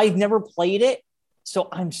 And I've never played it, so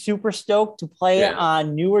I'm super stoked to play it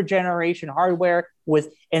on newer generation hardware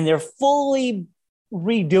and they're fully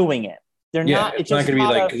redoing it. They're not. It's not going to be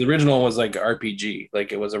like, because the original was like RPG,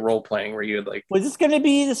 like it was a role playing where you had like. Was this going to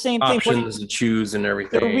be the same thing? Options to choose and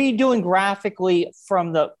everything. They're redoing graphically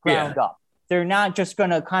from the ground up. They're not just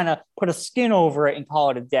going to kind of put a skin over it and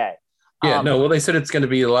call it a day. Yeah, no. Well, they said it's going to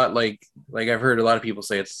be a lot like I've heard a lot of people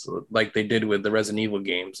say it's like they did with the Resident Evil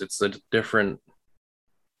games. It's a different,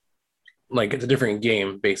 it's a different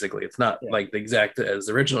game basically. It's not like the exact as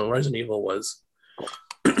the original Resident Evil was.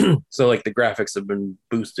 So like the graphics have been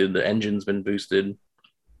boosted, the engine's been boosted.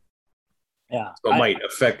 Yeah, so it might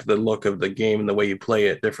affect the look of the game and the way you play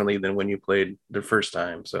it differently than when you played the first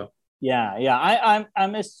time. So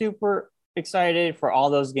I'm super excited for all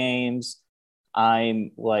those games.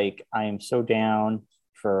 I am so down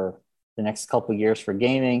for the next couple of years for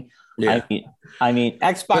gaming. Yeah. I mean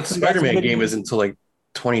Xbox. The Spider-Man game is until like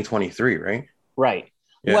 2023, right? Right.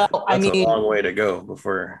 Yeah, well, that's a long way to go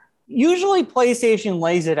before. Usually PlayStation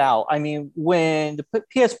lays it out. I mean, when the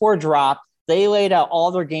PS4 dropped, they laid out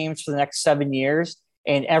all their games for the next 7 years,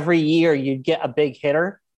 and every year you'd get a big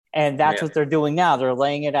hitter, and that's what they're doing now. They're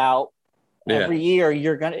laying it out every year.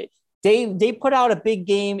 You're gonna they put out a big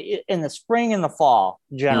game in the spring and the fall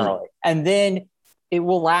generally, and then it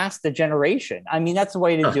will last a generation. I mean, that's the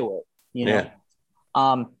way to do it. You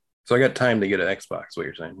know. So I got time to get an Xbox. What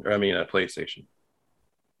you're saying? Or I mean, a PlayStation.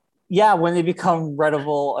 Yeah, when they become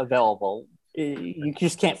readily available, you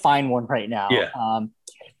just can't find one right now. Yeah.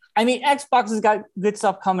 I mean, Xbox has got good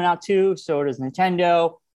stuff coming out too. So does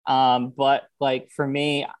Nintendo. But like for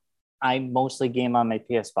me, I mostly game on my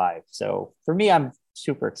PS5. So for me, I'm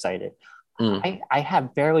super excited. I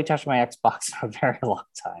have barely touched my Xbox in a very long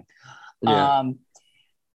time. Yeah.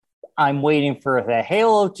 I'm waiting for the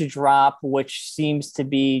Halo to drop, which seems to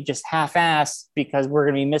be just half-assed because we're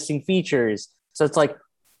going to be missing features. So it's like,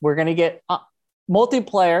 we're going to get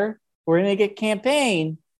multiplayer, we're going to get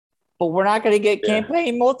campaign, but we're not going to get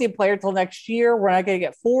campaign multiplayer until next year. We're not going to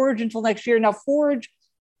get Forge until next year. Now, Forge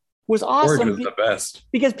was awesome. Forge was the best.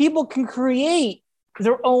 Because people can create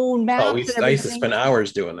their own maps. I used to spend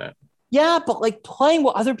hours doing that. Yeah, but like playing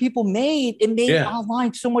what other people made, it made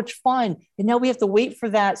online so much fun. And now we have to wait for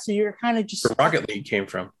that. So you're kind of just... Where Rocket League came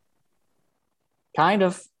from. Kind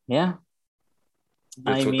of, yeah.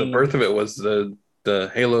 That's what the birth of it was,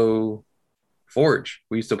 the Halo Forge.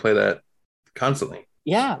 We used to play that constantly.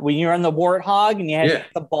 Yeah, when you're on the Warthog and you had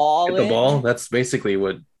the ball. The ball. That's basically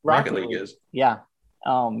what Rocket League is. Yeah,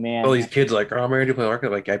 Oh man. All these kids like, oh, I'm ready to play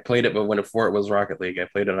Rocket League. I played it, but before it was Rocket League, I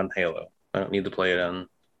played it on Halo. I don't need to play it on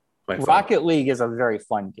my phone. Rocket League is a very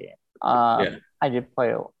fun game. Yeah. I did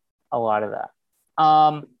play a lot of that.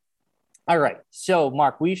 All right. So,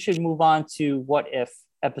 Mark, we should move on to What If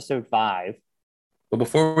episode 5. Well,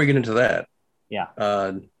 before we get into that,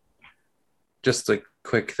 yeah, just a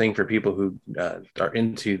quick thing for people who are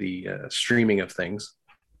into the streaming of things.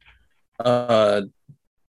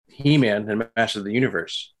 He-Man and Masters of the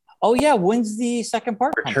Universe. Oh yeah, when's the second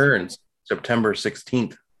part? Returns September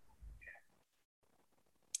 16th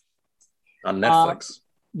on Netflix.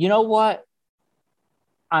 You know what?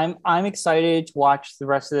 I'm excited to watch the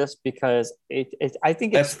rest of this because I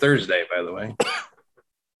think that's Thursday, by the way.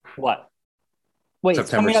 What? Wait,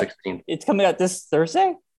 September 16th. It's coming out this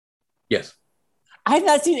Thursday? Yes. I have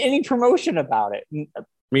not seen any promotion about it.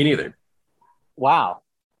 Me neither. Wow.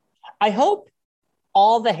 I hope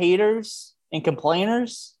all the haters and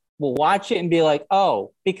complainers will watch it and be like,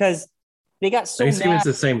 oh, because they got so mad. It's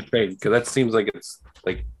the same thing, because that seems like it's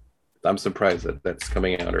like, I'm surprised that that's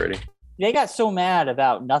coming out already. They got so mad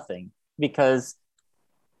about nothing because,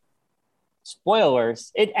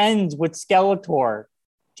 spoilers, it ends with Skeletor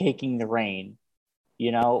taking the reign.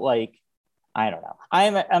 You know, like, I don't know.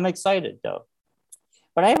 I'm excited though,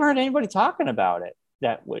 but I haven't heard anybody talking about it.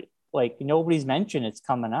 That would, like, nobody's mentioned it's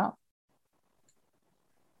coming out.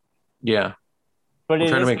 Yeah, but I'm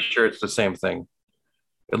trying to make sure it's the same thing.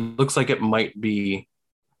 It looks like it might be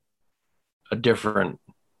a different.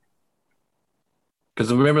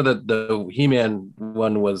 Because remember that the He-Man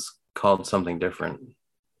one was called something different,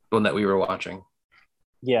 the one that we were watching.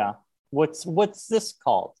 Yeah. What's this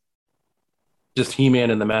called? Just He-Man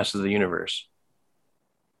and the Masters of the Universe.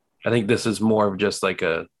 I think this is more of just like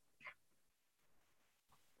a.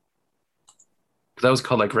 That was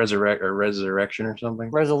called like Resurrection or something.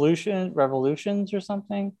 Revolutions or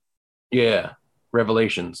something. Yeah,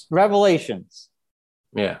 Revelations.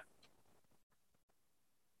 Yeah.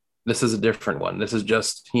 This is a different one. This is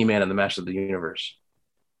just He-Man and the Masters of the Universe.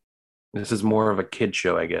 This is more of a kid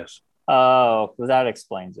show, I guess. Oh, well, that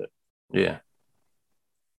explains it. Yeah.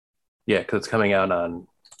 Yeah, because it's coming out on,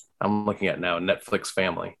 I'm looking at now, Netflix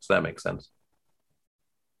Family. So that makes sense.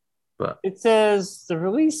 But it says the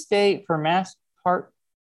release date for part.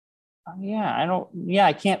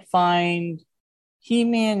 I can't find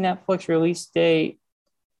He-Man Netflix release date.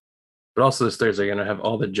 But also this Thursday, they're going to have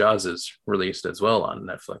all the Jawses released as well on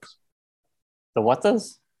Netflix. The what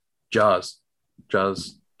does? Jaws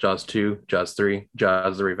 2, Jaws 3,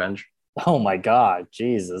 Jaws the Revenge. Oh my God,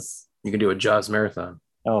 Jesus. You can do a Jaws marathon.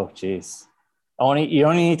 Oh, geez. You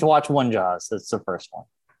only need to watch one Jaws. That's the first one.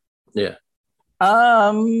 Yeah.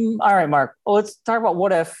 All right, Mark. Let's talk about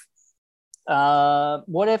What If.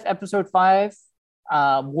 What If episode 5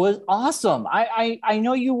 was awesome. I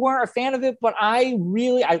know you weren't a fan of it, but I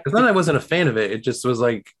thought I wasn't a fan of it. It just was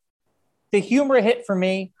like the humor hit for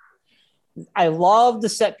me. I love the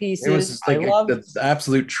set pieces. It was just like the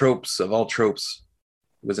absolute tropes of all tropes.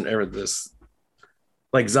 It wasn't ever this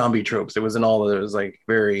like zombie tropes. It wasn't all. It was like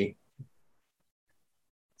very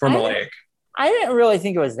formulaic. I didn't really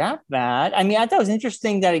think it was that bad. I mean, I thought it was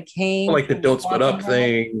interesting that it came like the don't split up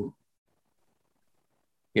thing.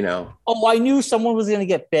 You know. Oh, I knew someone was going to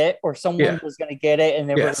get bit or someone was going to get it,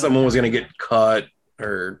 and someone was going to get cut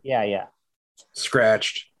or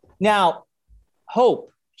scratched. Now,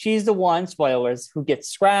 Hope, she's the one, spoilers, who gets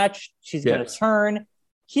scratched. She's going to turn.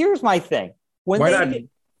 Here's my thing: why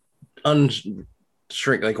not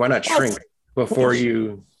shrink? Like, why not shrink before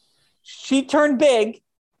you? She turned big.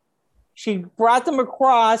 She brought them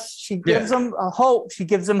across. She gives them hope. She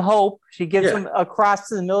gives them hope. She gives them across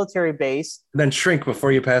to the military base. And then shrink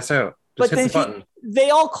before you pass out. Just hit the button.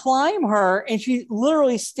 They all climb her, and she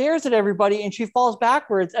literally stares at everybody, and she falls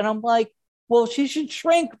backwards. And I'm like, well, she should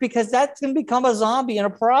shrink because that's going to become a zombie and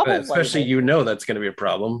a problem. But especially, that's going to be a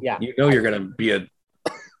problem. Yeah. You're going to be a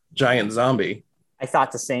giant zombie. I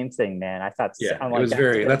thought the same thing, man. I thought it was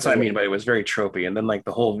that's what I mean, but it was very tropey. And then like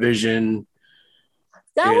the whole vision.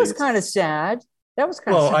 That was kind of sad. That was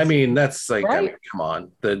kind of sad. Well, I mean, that's like, right? I mean, come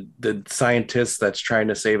on. The scientist that's trying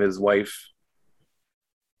to save his wife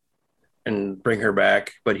and bring her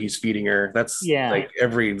back, but he's feeding her. That's like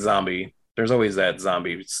every zombie. There's always that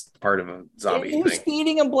zombie. It's part of a zombie thing. He was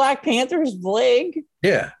feeding him Black Panther's leg.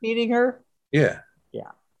 Yeah. Feeding her. Yeah.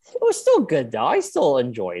 Yeah. It was still good, though. I still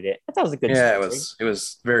enjoyed it. I thought it was a good story. It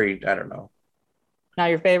was very, I don't know. Not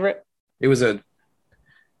your favorite? It was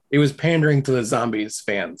pandering to the zombies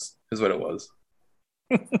fans, is what it was.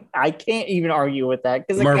 I can't even argue with that.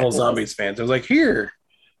 Because Marvel Zombies fans. It was like, here,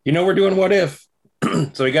 we're doing What If.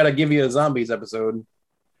 So we got to give you a zombies episode.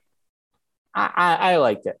 I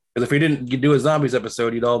liked it. Because if we didn't do a zombies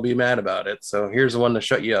episode, you'd all be mad about it. So here's the one to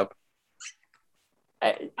shut you up.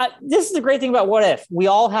 This is the great thing about What If. We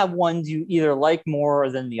all have ones you either like more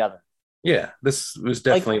than the other. Yeah, this was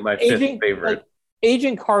definitely my fifth favorite. Like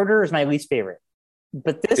Agent Carter is my least favorite.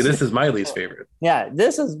 But this is my least favorite. Yeah,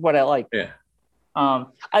 this is what I like. Yeah.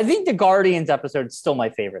 I think the Guardians episode is still my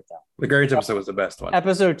favorite, though. The Guardians episode was the best one.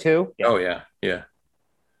 Episode 2? Yeah. Oh, yeah. Yeah.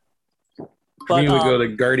 For me, we go the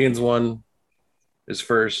Guardians one is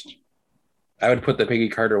first. I would put the Peggy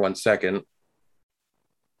Carter one second.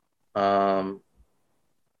 What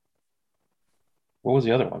was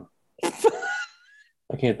the other one?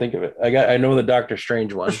 I can't think of it. I know the Doctor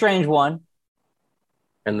Strange one. The Strange one.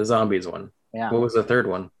 And the Zombies one. Yeah. What was the third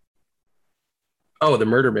one? Oh, the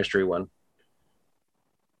Murder Mystery one.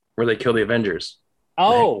 Where they kill the Avengers.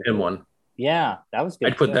 Oh. The one. Yeah, that was good.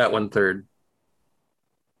 I'd put that one third.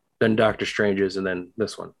 Then Doctor Strange's and then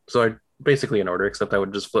this one. So I basically in order, except I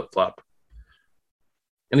would just flip flop.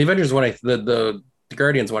 And the Avengers one, the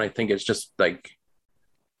Guardians one, I think is just like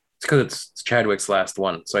it's because it's Chadwick's last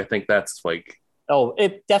one. So I think that's like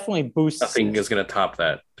it definitely boosts. Nothing is going to top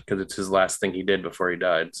that because it's his last thing he did before he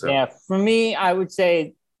died. So yeah, for me, I would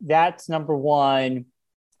say that's number one.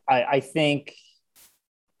 I think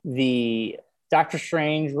the Doctor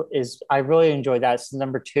Strange I really enjoyed that. It's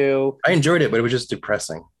number 2. I enjoyed it, but it was just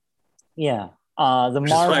depressing. Yeah. The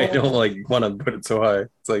Marvel. I don't want to put it so high.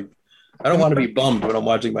 It's like I don't want to be bummed when I'm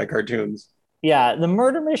watching my cartoons. Yeah, the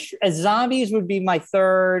murder mystery, zombies would be my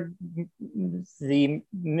third. The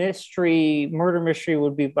murder mystery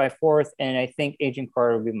would be my fourth, and I think Agent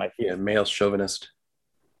Carter would be my fifth. Yeah, male chauvinist,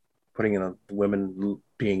 putting in women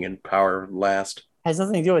being in power last has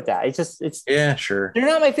nothing to do with that. It's yeah, sure. They're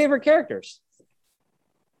not my favorite characters.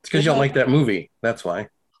 It's because you don't like that movie. That's why.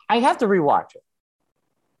 I have to rewatch it.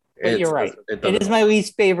 But you're right. It is my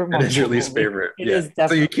least favorite movie. It is your least favorite. It is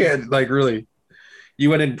definitely. So you can't really.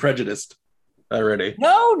 You went in prejudiced already.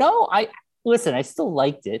 No. I still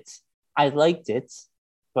liked it. I liked it,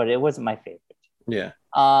 but it wasn't my favorite. Yeah.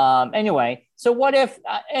 Anyway, so what if?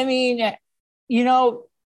 I mean,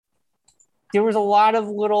 there was a lot of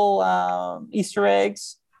little Easter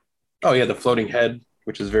eggs. Oh yeah, the floating head,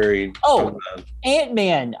 which is very.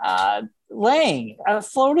 Ant-Man, Lang, a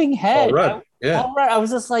floating head. All right. Yeah. All right. I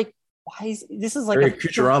was just like, why is this is like very a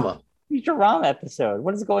Futurama episode?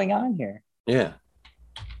 What is going on here? Yeah.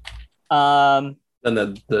 And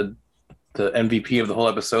the MVP of the whole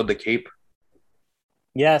episode, the cape.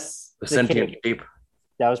 Yes. The sentient cape.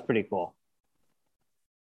 That was pretty cool.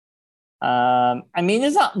 I mean,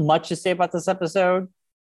 there's not much to say about this episode.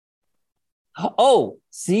 Oh,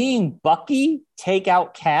 seeing Bucky take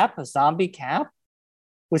out Cap, a zombie Cap,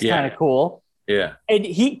 was kind of cool. Yeah. And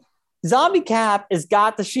zombie Cap has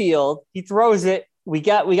got the shield. He throws it. We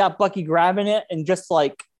got Bucky grabbing it and just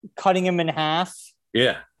like cutting him in half.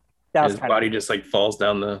 Yeah. His body just like falls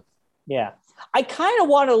down the. Yeah. I kind of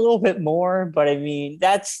want a little bit more, but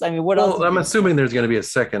what else? I'm assuming there's going to be a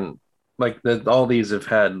second, like all these have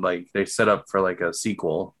had, like they set up for like a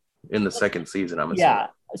sequel in the second season. I'm assuming. Yeah.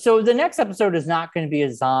 So the next episode is not going to be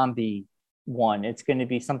a zombie one. It's going to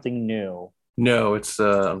be something new. No, it's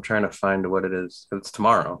I'm trying to find what it is. It's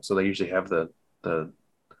tomorrow, so they usually have the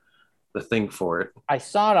thing for it. I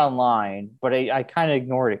saw it online, but I kind of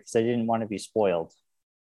ignored it because I didn't want to be spoiled.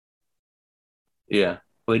 Yeah,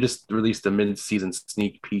 well, they just released a mid-season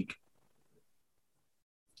sneak peek.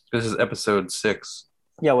 This is episode 6.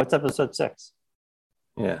 Yeah, what's episode 6?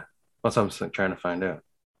 Yeah, that's what I'm trying to find out.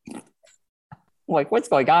 Like, what's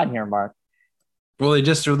going on here, Mark? Well, they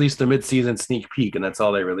just released a mid-season sneak peek, and that's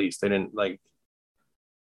all they released. They didn't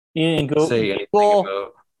you didn't go say anything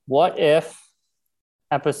about What If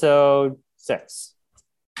episode 6.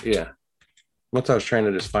 Yeah, that's what I was trying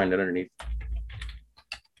to just find it underneath.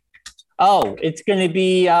 Oh, it's going to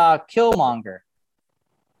be Killmonger.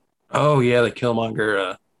 Oh yeah, the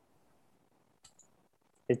Killmonger.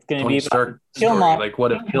 It's going to Tony be Stark story. Like,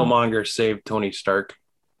 what if Killmonger saved Tony Stark?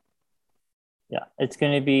 Yeah, it's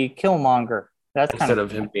going to be Killmonger. That's instead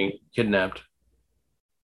of him being kidnapped.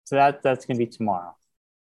 So that's going to be tomorrow.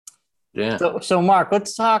 Yeah. So Mark,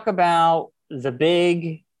 let's talk about the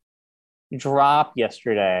big drop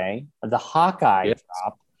yesterday, the Hawkeye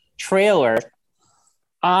drop trailer.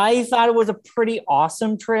 I thought it was a pretty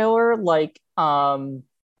awesome trailer. Like,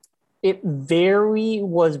 it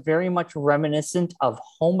was very much reminiscent of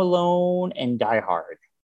Home Alone and Die Hard.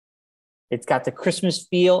 It's got the Christmas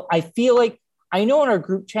feel. I feel like, I know in our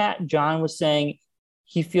group chat, John was saying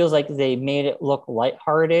he feels like they made it look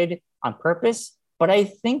lighthearted on purpose, but I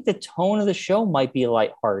think the tone of the show might be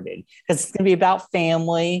lighthearted because it's going to be about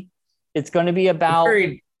family. It's going to be about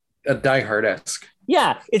a Die Hard-esque.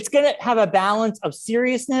 Yeah, it's gonna have a balance of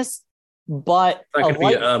seriousness, but It's not going to be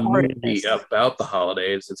a lightheartedness. movie about the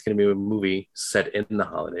holidays. It's going to be a movie set in the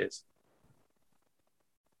holidays.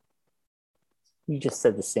 You just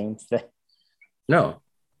said the same thing. No.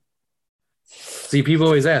 See, people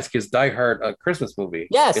always ask, is Die Hard a Christmas movie?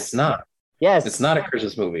 Yes. It's not. Yes. It's not a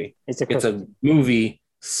Christmas movie. It's a movie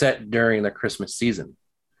set during the Christmas season.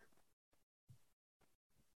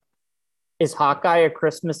 Is Hawkeye a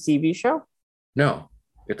Christmas TV show? No.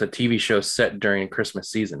 It's a TV show set during Christmas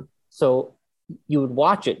season. So you would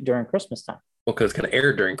watch it during Christmas time. Well, because it's going to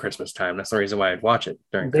air during Christmas time. That's the reason why I'd watch it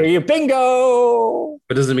during There Christmas. you bingo.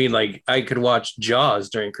 But doesn't mean like I could watch Jaws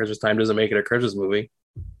during Christmas time. Doesn't make it a Christmas movie.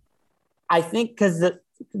 I think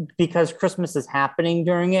because Christmas is happening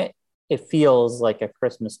during it, it feels like a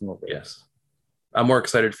Christmas movie. Yes. I'm more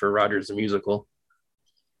excited for Rogers the Musical.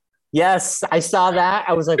 Yes, I saw that.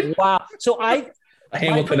 I was like, wow. So A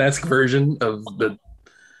Hamilton-esque version of the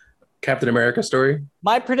Captain America story.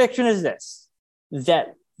 my prediction is this: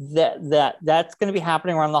 that's going to be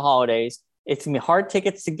happening around the holidays. It's going to be hard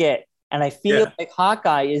tickets to get, and I feel like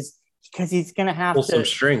Hawkeye is because he's going to have pull to some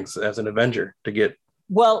strings as an Avenger to get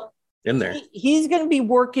in there. He's going to be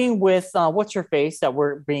working with what's her face that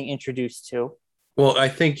we're being introduced to. Well, I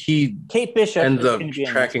think Kate Bishop ends up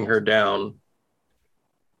tracking her down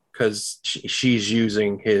because she's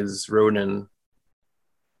using his Ronin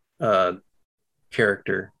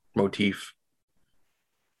character motif,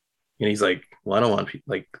 and he's like, "Well, I don't want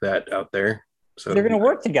people like that out there." So they're going to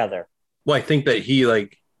work together. Well, I think that he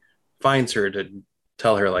like finds her to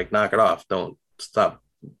tell her like, "Knock it off! Don't stop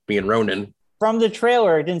being Ronin." From the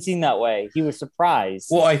trailer, it didn't seem that way. He was surprised.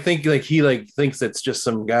 Well, I think like he like thinks it's just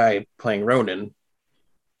some guy playing Ronin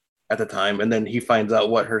at the time, and then he finds out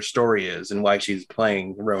what her story is and why she's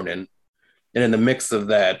playing Ronin. And in the mix of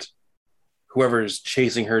that, whoever's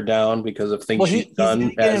chasing her down because of things she's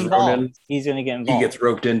done as Ronin, he's going to get involved. He gets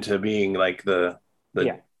roped into being like the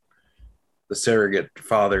surrogate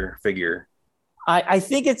father figure. I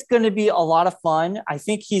think it's going to be a lot of fun. I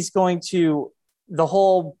think he's going to the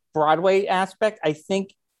whole Broadway aspect. I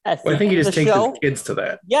think I think he just takes his kids to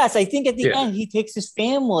that. Yes, I think at the end he takes his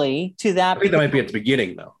family to that. I think that might be at the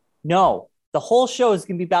beginning though. No, the whole show is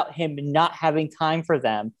going to be about him not having time for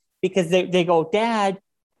them because they go, Dad,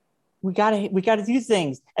 we gotta do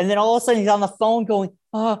things, and then all of a sudden he's on the phone going,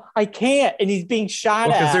 "Oh, I can't," and he's being shot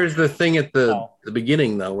at. Because there's the thing at the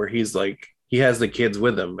beginning though, where he's like he has the kids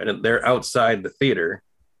with him, and they're outside the theater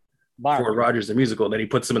for Rogers the Musical, and then he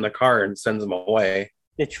puts them in the car and sends them away.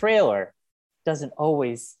 The trailer doesn't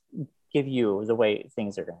always give you the way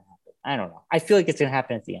things are going to happen. I don't know. I feel like it's going to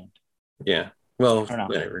happen at the end. Yeah. Well,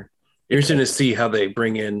 whatever. Interesting to see how they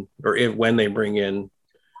bring in, or when they bring in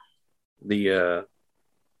the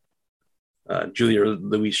Julia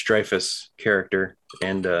Louis-Dreyfus character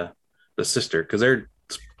and the sister, because they're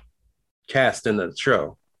cast in the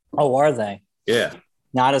show. Oh, are they? Yeah.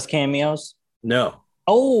 Not as cameos? No.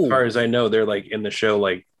 Oh. As far as I know, they're like in the show,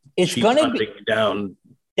 like it's going to be down.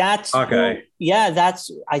 That's Hawkeye.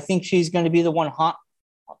 I think she's going to be the one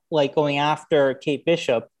like going after Kate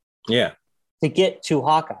Bishop. Yeah. To get to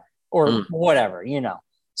Hawkeye or whatever, you know.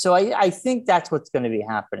 So I think that's what's going to be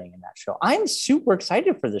happening in that show. I'm super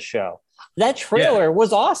excited for the show. That trailer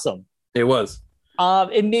was awesome. It was.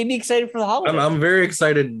 It made me excited for the holidays. I'm very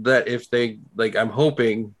excited that if they like, I'm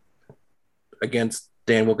hoping against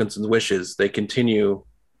Dan Wilkinson's wishes, they continue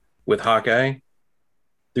with Hawkeye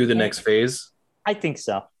through the next phase. I think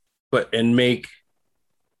so. And make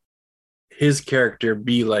his character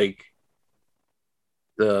be like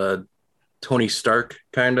the Tony Stark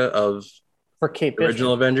kind of for Kate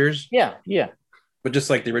original Avengers. Yeah. But just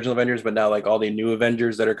like the original Avengers, but now like all the new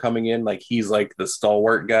Avengers that are coming in, like he's like the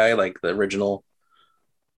stalwart guy, like the original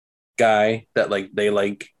guy that like they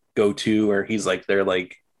like go to, or he's like their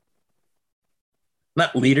like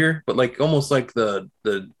not leader, but like almost like the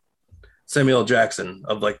Samuel Jackson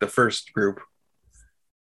of like the first group,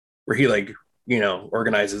 where he like, you know,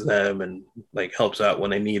 organizes them and like helps out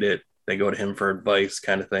when they need it. They go to him for advice,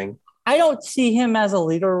 kind of thing. I don't see him as a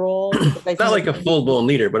leader role. Not like a full-blown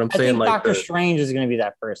leader, but I'm saying like Doctor Strange is going to be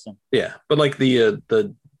that person. Yeah, but like the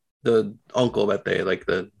uncle that they like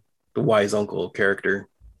the wise uncle character.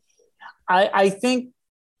 I think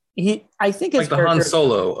his like the Han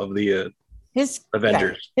Solo of the his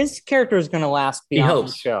Avengers. His character is going to last beyond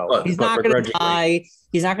the show. He's not going to die.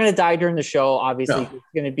 He's not going to die during the show. Obviously,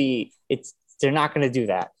 it's going to be. They're not going to do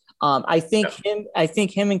that. I think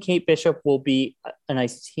him and Kate Bishop will be a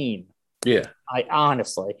nice team. Yeah. I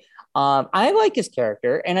honestly, I like his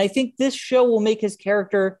character, and I think this show will make his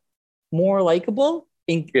character more likable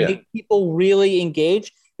and make people really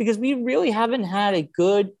engage. because we really haven't had a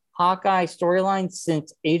good Hawkeye storyline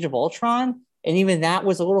since Age of Ultron, and even that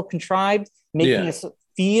was a little contrived, making us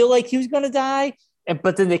feel like he was going to die.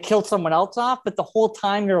 But then they killed someone else off. But the whole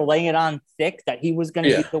time you're laying it on thick that he was going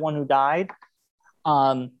to be the one who died.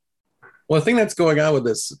 Well, the thing that's going on with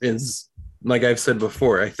this is, like I've said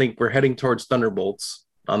before, I think we're heading towards Thunderbolts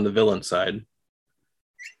on the villain side.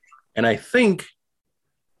 And I think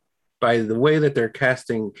by the way that they're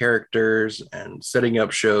casting characters and setting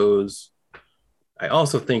up shows, I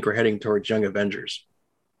also think we're heading towards Young Avengers.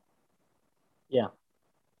 Yeah.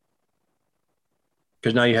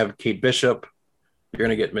 Because now you have Kate Bishop. You're going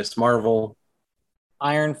to get Miss Marvel.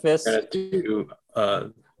 Iron Fist. You're going to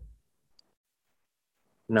do...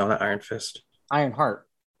 no, not Iron Fist. Ironheart.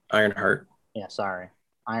 Ironheart. Yeah, sorry.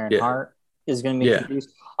 Ironheart is going to be introduced.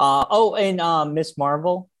 And Miss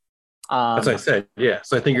Marvel. That's what I said. Yeah.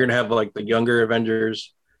 So I think you're going to have like the younger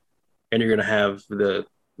Avengers, and you're going to have the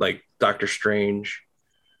like Doctor Strange,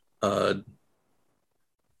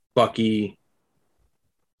 Bucky,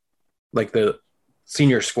 like the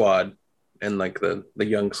senior squad, and like the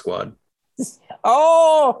young squad.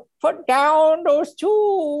 Oh, put down those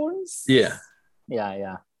tunes. Yeah.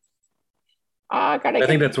 Yeah. I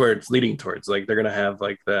think that's where it's leading towards. Like they're gonna have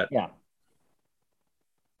like that. Yeah.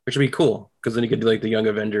 Which would be cool because then you could do like the Young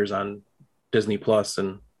Avengers on Disney Plus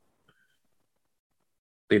and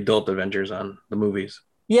the adult Avengers on the movies.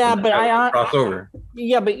 Yeah, but crossover.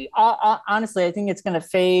 Yeah, but honestly, I think it's going to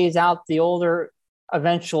phase out the older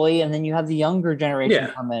eventually, and then you have the younger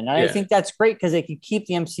generation come in. And I think that's great because they can keep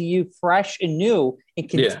the MCU fresh and new and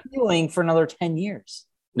continuing for another 10 years.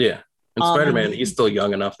 Yeah. And Spider-Man, he's still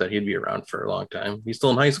young enough that he'd be around for a long time. He's still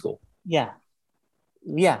in high school. Yeah,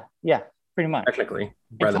 pretty much. Technically,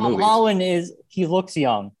 by the movies. Tom Holland he looks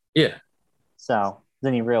young. Yeah. So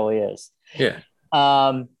then he really is. Yeah.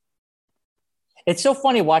 It's so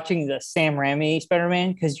funny watching the Sam Raimi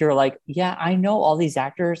Spider-Man because you're like, yeah, I know all these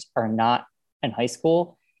actors are not in high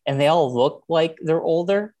school and they all look like they're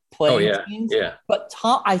older playing scenes. Yeah. But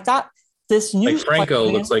I thought this new like Franco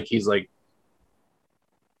Spider-Man, looks like he's like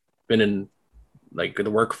been in like the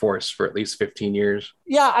workforce for at least 15 years.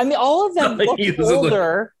 Yeah, I mean all of them look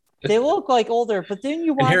older. They look like older, but then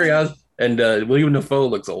you watch William Dafoe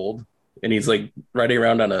looks old, and he's like riding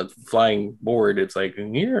around on a flying board. It's like,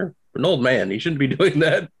 you're an old man. You shouldn't be doing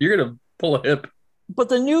that. You're gonna pull a hip. But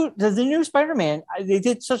the new Spider-Man, they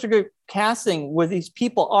did such a good casting where these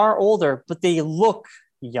people are older, but they look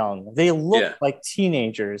young. They look like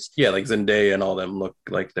teenagers. Yeah, like Zendaya and all them look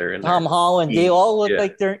like they're in Tom Holland. They all look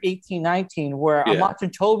like they're 18, 19, where I'm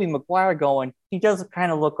watching Tobey Maguire going, he does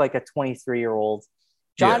kind of look like a 23-year-old.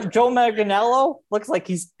 Joe Manganiello looks like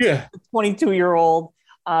he's a 22-year-old.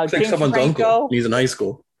 James like someone's Franco, uncle. He's in high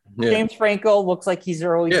school. Yeah. James Franco looks like he's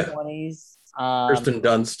early 20s. Kirsten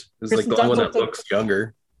Dunst is like the only one that looks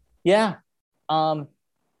younger. Yeah. But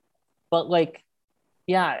like,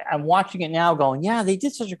 I'm watching it now going, they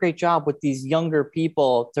did such a great job with these younger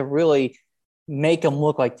people to really make them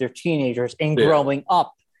look like they're teenagers and growing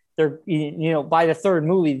up. They're, by the third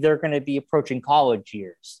movie, they're going to be approaching college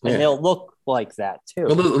years and they'll look like that too.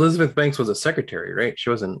 Well, Elizabeth Banks was a secretary, right? She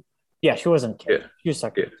wasn't. Yeah, she wasn't. She was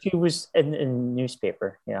secretary. She was in the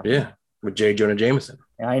newspaper. Yeah. Yeah. With J. Jonah Jameson.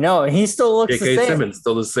 I know. And he still looks the same. J.K. Simmons,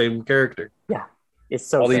 still the same character. Yeah. It's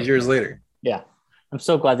so all these years later. Yeah. I'm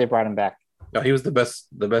so glad they brought him back. No, he was the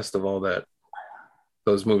best of all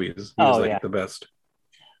those movies. He was the best.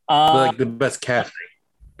 Like the best casting.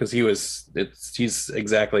 Because he's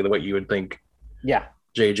exactly what you would think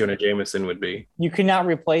J. Jonah Jameson would be. You could not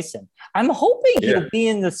replace him. I'm hoping he'll be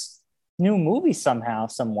in this new movie somehow,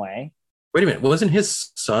 some way. Wait a minute. Wasn't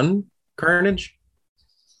his son Carnage?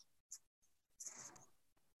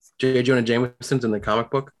 J. Jonah Jameson's in the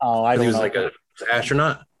comic book? Oh, I don't know. He was like an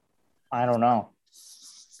astronaut? I don't know.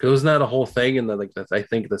 Wasn't that a whole thing in I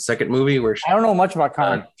think the second movie where I don't know much about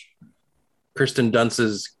Carnage. Kirsten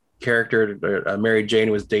Dunst's character, Mary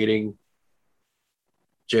Jane, was dating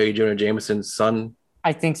J. Jonah Jameson's son.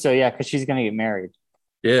 I think so, yeah, because she's going to get married.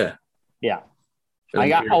 Yeah. Yeah.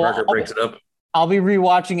 Parker breaks it up. I'll be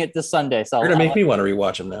rewatching it this Sunday. So you're going to make me want to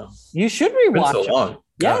rewatch them now. You should rewatch them. So long.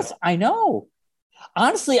 Yes, God. I know.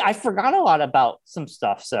 Honestly, I forgot a lot about some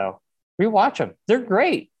stuff, so rewatch them. They're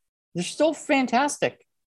great. They're still fantastic.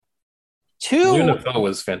 William Dafoe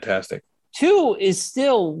was fantastic. 2 is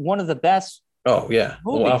still one of the best. Oh yeah,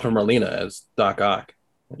 Alfred Molina as Doc Ock.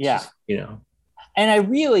 It's just, and I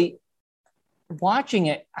really watching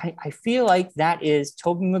it. I feel like that is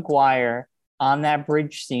Tobey Maguire on that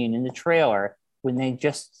bridge scene in the trailer when they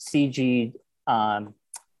just CG'd Tom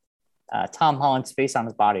Holland's face on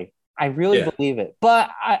his body. I really believe it, but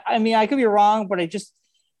I mean, I could be wrong, but I just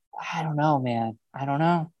I don't know, man. I don't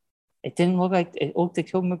know. It didn't look like it looked like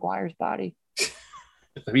Tobey Maguire's body.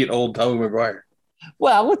 I mean, old Tobey Maguire.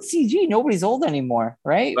 Well, with CG, nobody's old anymore,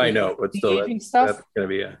 right? I know, but still, aging stuff. that's gonna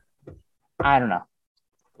be I don't know.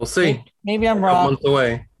 We'll see. Maybe I'm A couple wrong. months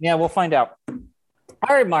away. Yeah, we'll find out.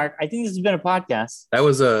 All right, Mark. I think this has been a podcast. That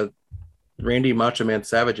was Randy Macho Man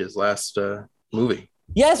Savage's last movie.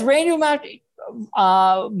 Yes,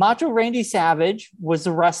 Macho Randy Savage was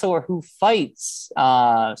the wrestler who fights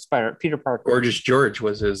Peter Parker. Gorgeous George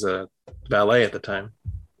was his valet at the time.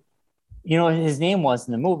 You know what his name was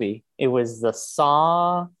in the movie? It was the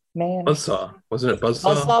Saw Man. Buzzsaw. Wasn't it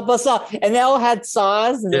Buzzsaw? Buzzsaw. And they all had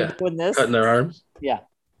saws and they're doing this. Cutting their arms. Yeah.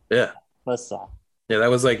 Yeah. Buzzsaw. Yeah,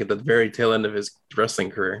 that was like at the very tail end of his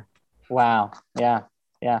wrestling career. Wow. Yeah.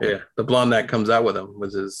 Yeah. Yeah. The blonde that comes out with him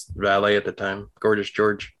was his valet at the time. Gorgeous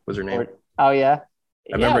George was her name. Oh, yeah.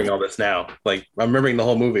 I'm remembering all this now. Like, I'm remembering the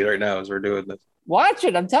whole movie right now as we're doing this. Watch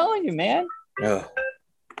it. I'm telling you, man. Yeah.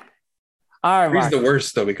 All right. Three's the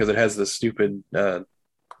worst, though, because it has this stupid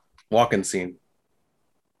walk-in scene.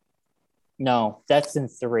 No, that's in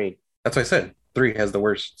 3. That's what I said. 3 has the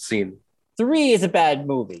worst scene. 3 is a bad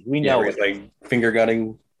movie. We know it's like finger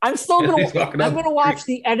gutting. I'm gonna watch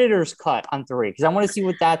the editor's cut on 3 because I want to see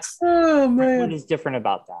what what is different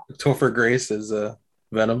about that. Topher Grace is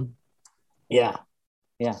Venom. Yeah.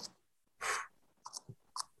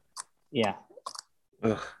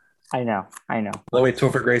 Ugh. I know. The way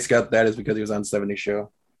Topher Grace got that is because he was on 70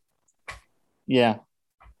 Show. Yeah.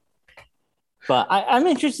 But I'm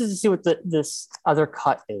interested to see what this other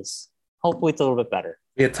cut is. Hopefully it's a little bit better.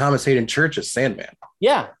 We had Thomas Hayden Church as Sandman.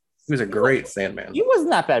 Yeah. He was a great Sandman. He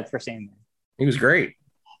wasn't that bad for Sandman. He was great.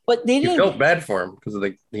 But you felt bad for him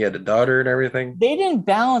because he had a daughter and everything. They didn't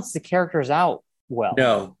balance the characters out well.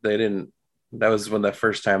 No, they didn't. That was the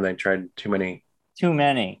first time they tried too many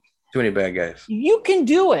bad guys. You can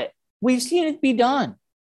do it. We've seen it be done.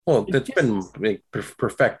 Well, it's been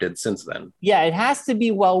perfected since then. Yeah, it has to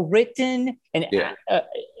be well written, and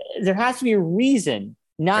there has to be a reason,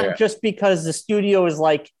 not just because the studio is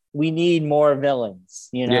like, we need more villains.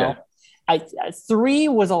 You know, 3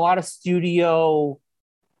 was a lot of studio.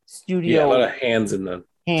 A lot of hands in there.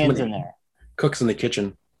 Cooks in the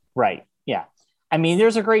kitchen. Right. Yeah. I mean,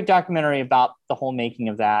 there's a great documentary about the whole making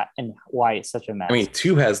of that and why it's such a mess. I mean,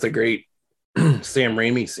 2 has the great Sam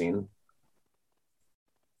Raimi scene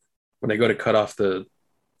when they go to cut off the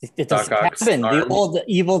old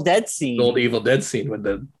Evil Dead scene. The old Evil Dead scene with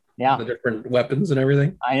the different weapons and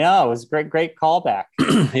everything. I know. It was a great callback.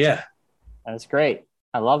 Yeah. That was great.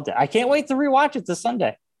 I loved it. I can't wait to rewatch it this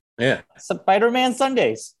Sunday. Yeah. Spider-Man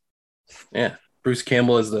Sundays. Yeah. Bruce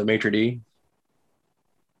Campbell is the maitre d'.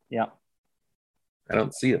 Yeah. I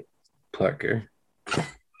don't see it, Parker. How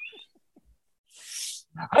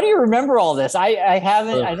do you remember all this? I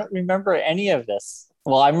haven't. I don't remember any of this.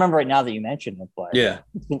 Well, I remember it now that you mentioned it, but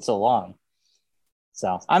it's been so long.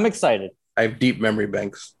 So I'm excited. I have deep memory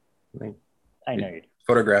banks. I know you do.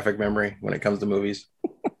 Photographic memory when it comes to movies.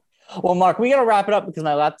 Well, Mark, we got to wrap it up because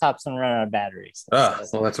my laptop's going to run out of batteries. Well,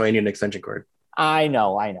 that's why you need an extension cord. I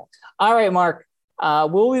know. All right, Mark.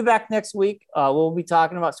 We'll be back next week. We'll be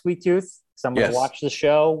talking about Sweet Tooth. So I'm going to watch the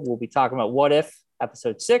show. We'll be talking about What If,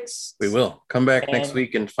 episode 6. We will. Come back next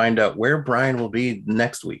week and find out where Brian will be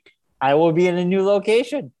next week. I will be in a new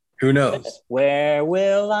location. Who knows? Where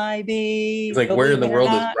will I be? He's like, where in the world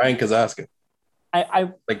is Brian Kazaska? I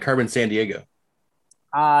like Carmen Sandiego.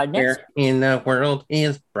 Where in the world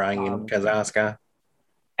is Brian Kazaska?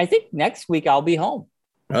 I think next week I'll be home.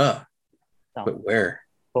 But where?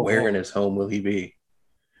 Where in his home will he be?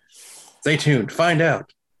 Stay tuned. Find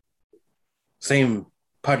out. Same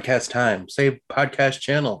podcast time. Same podcast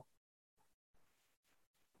channel.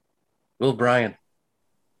 Will Brian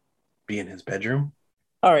be in his bedroom?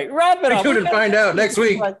 All right, wrap it up. Stay tuned and find out next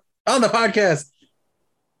week on the podcast.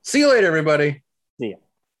 See you later, everybody. See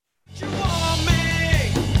ya.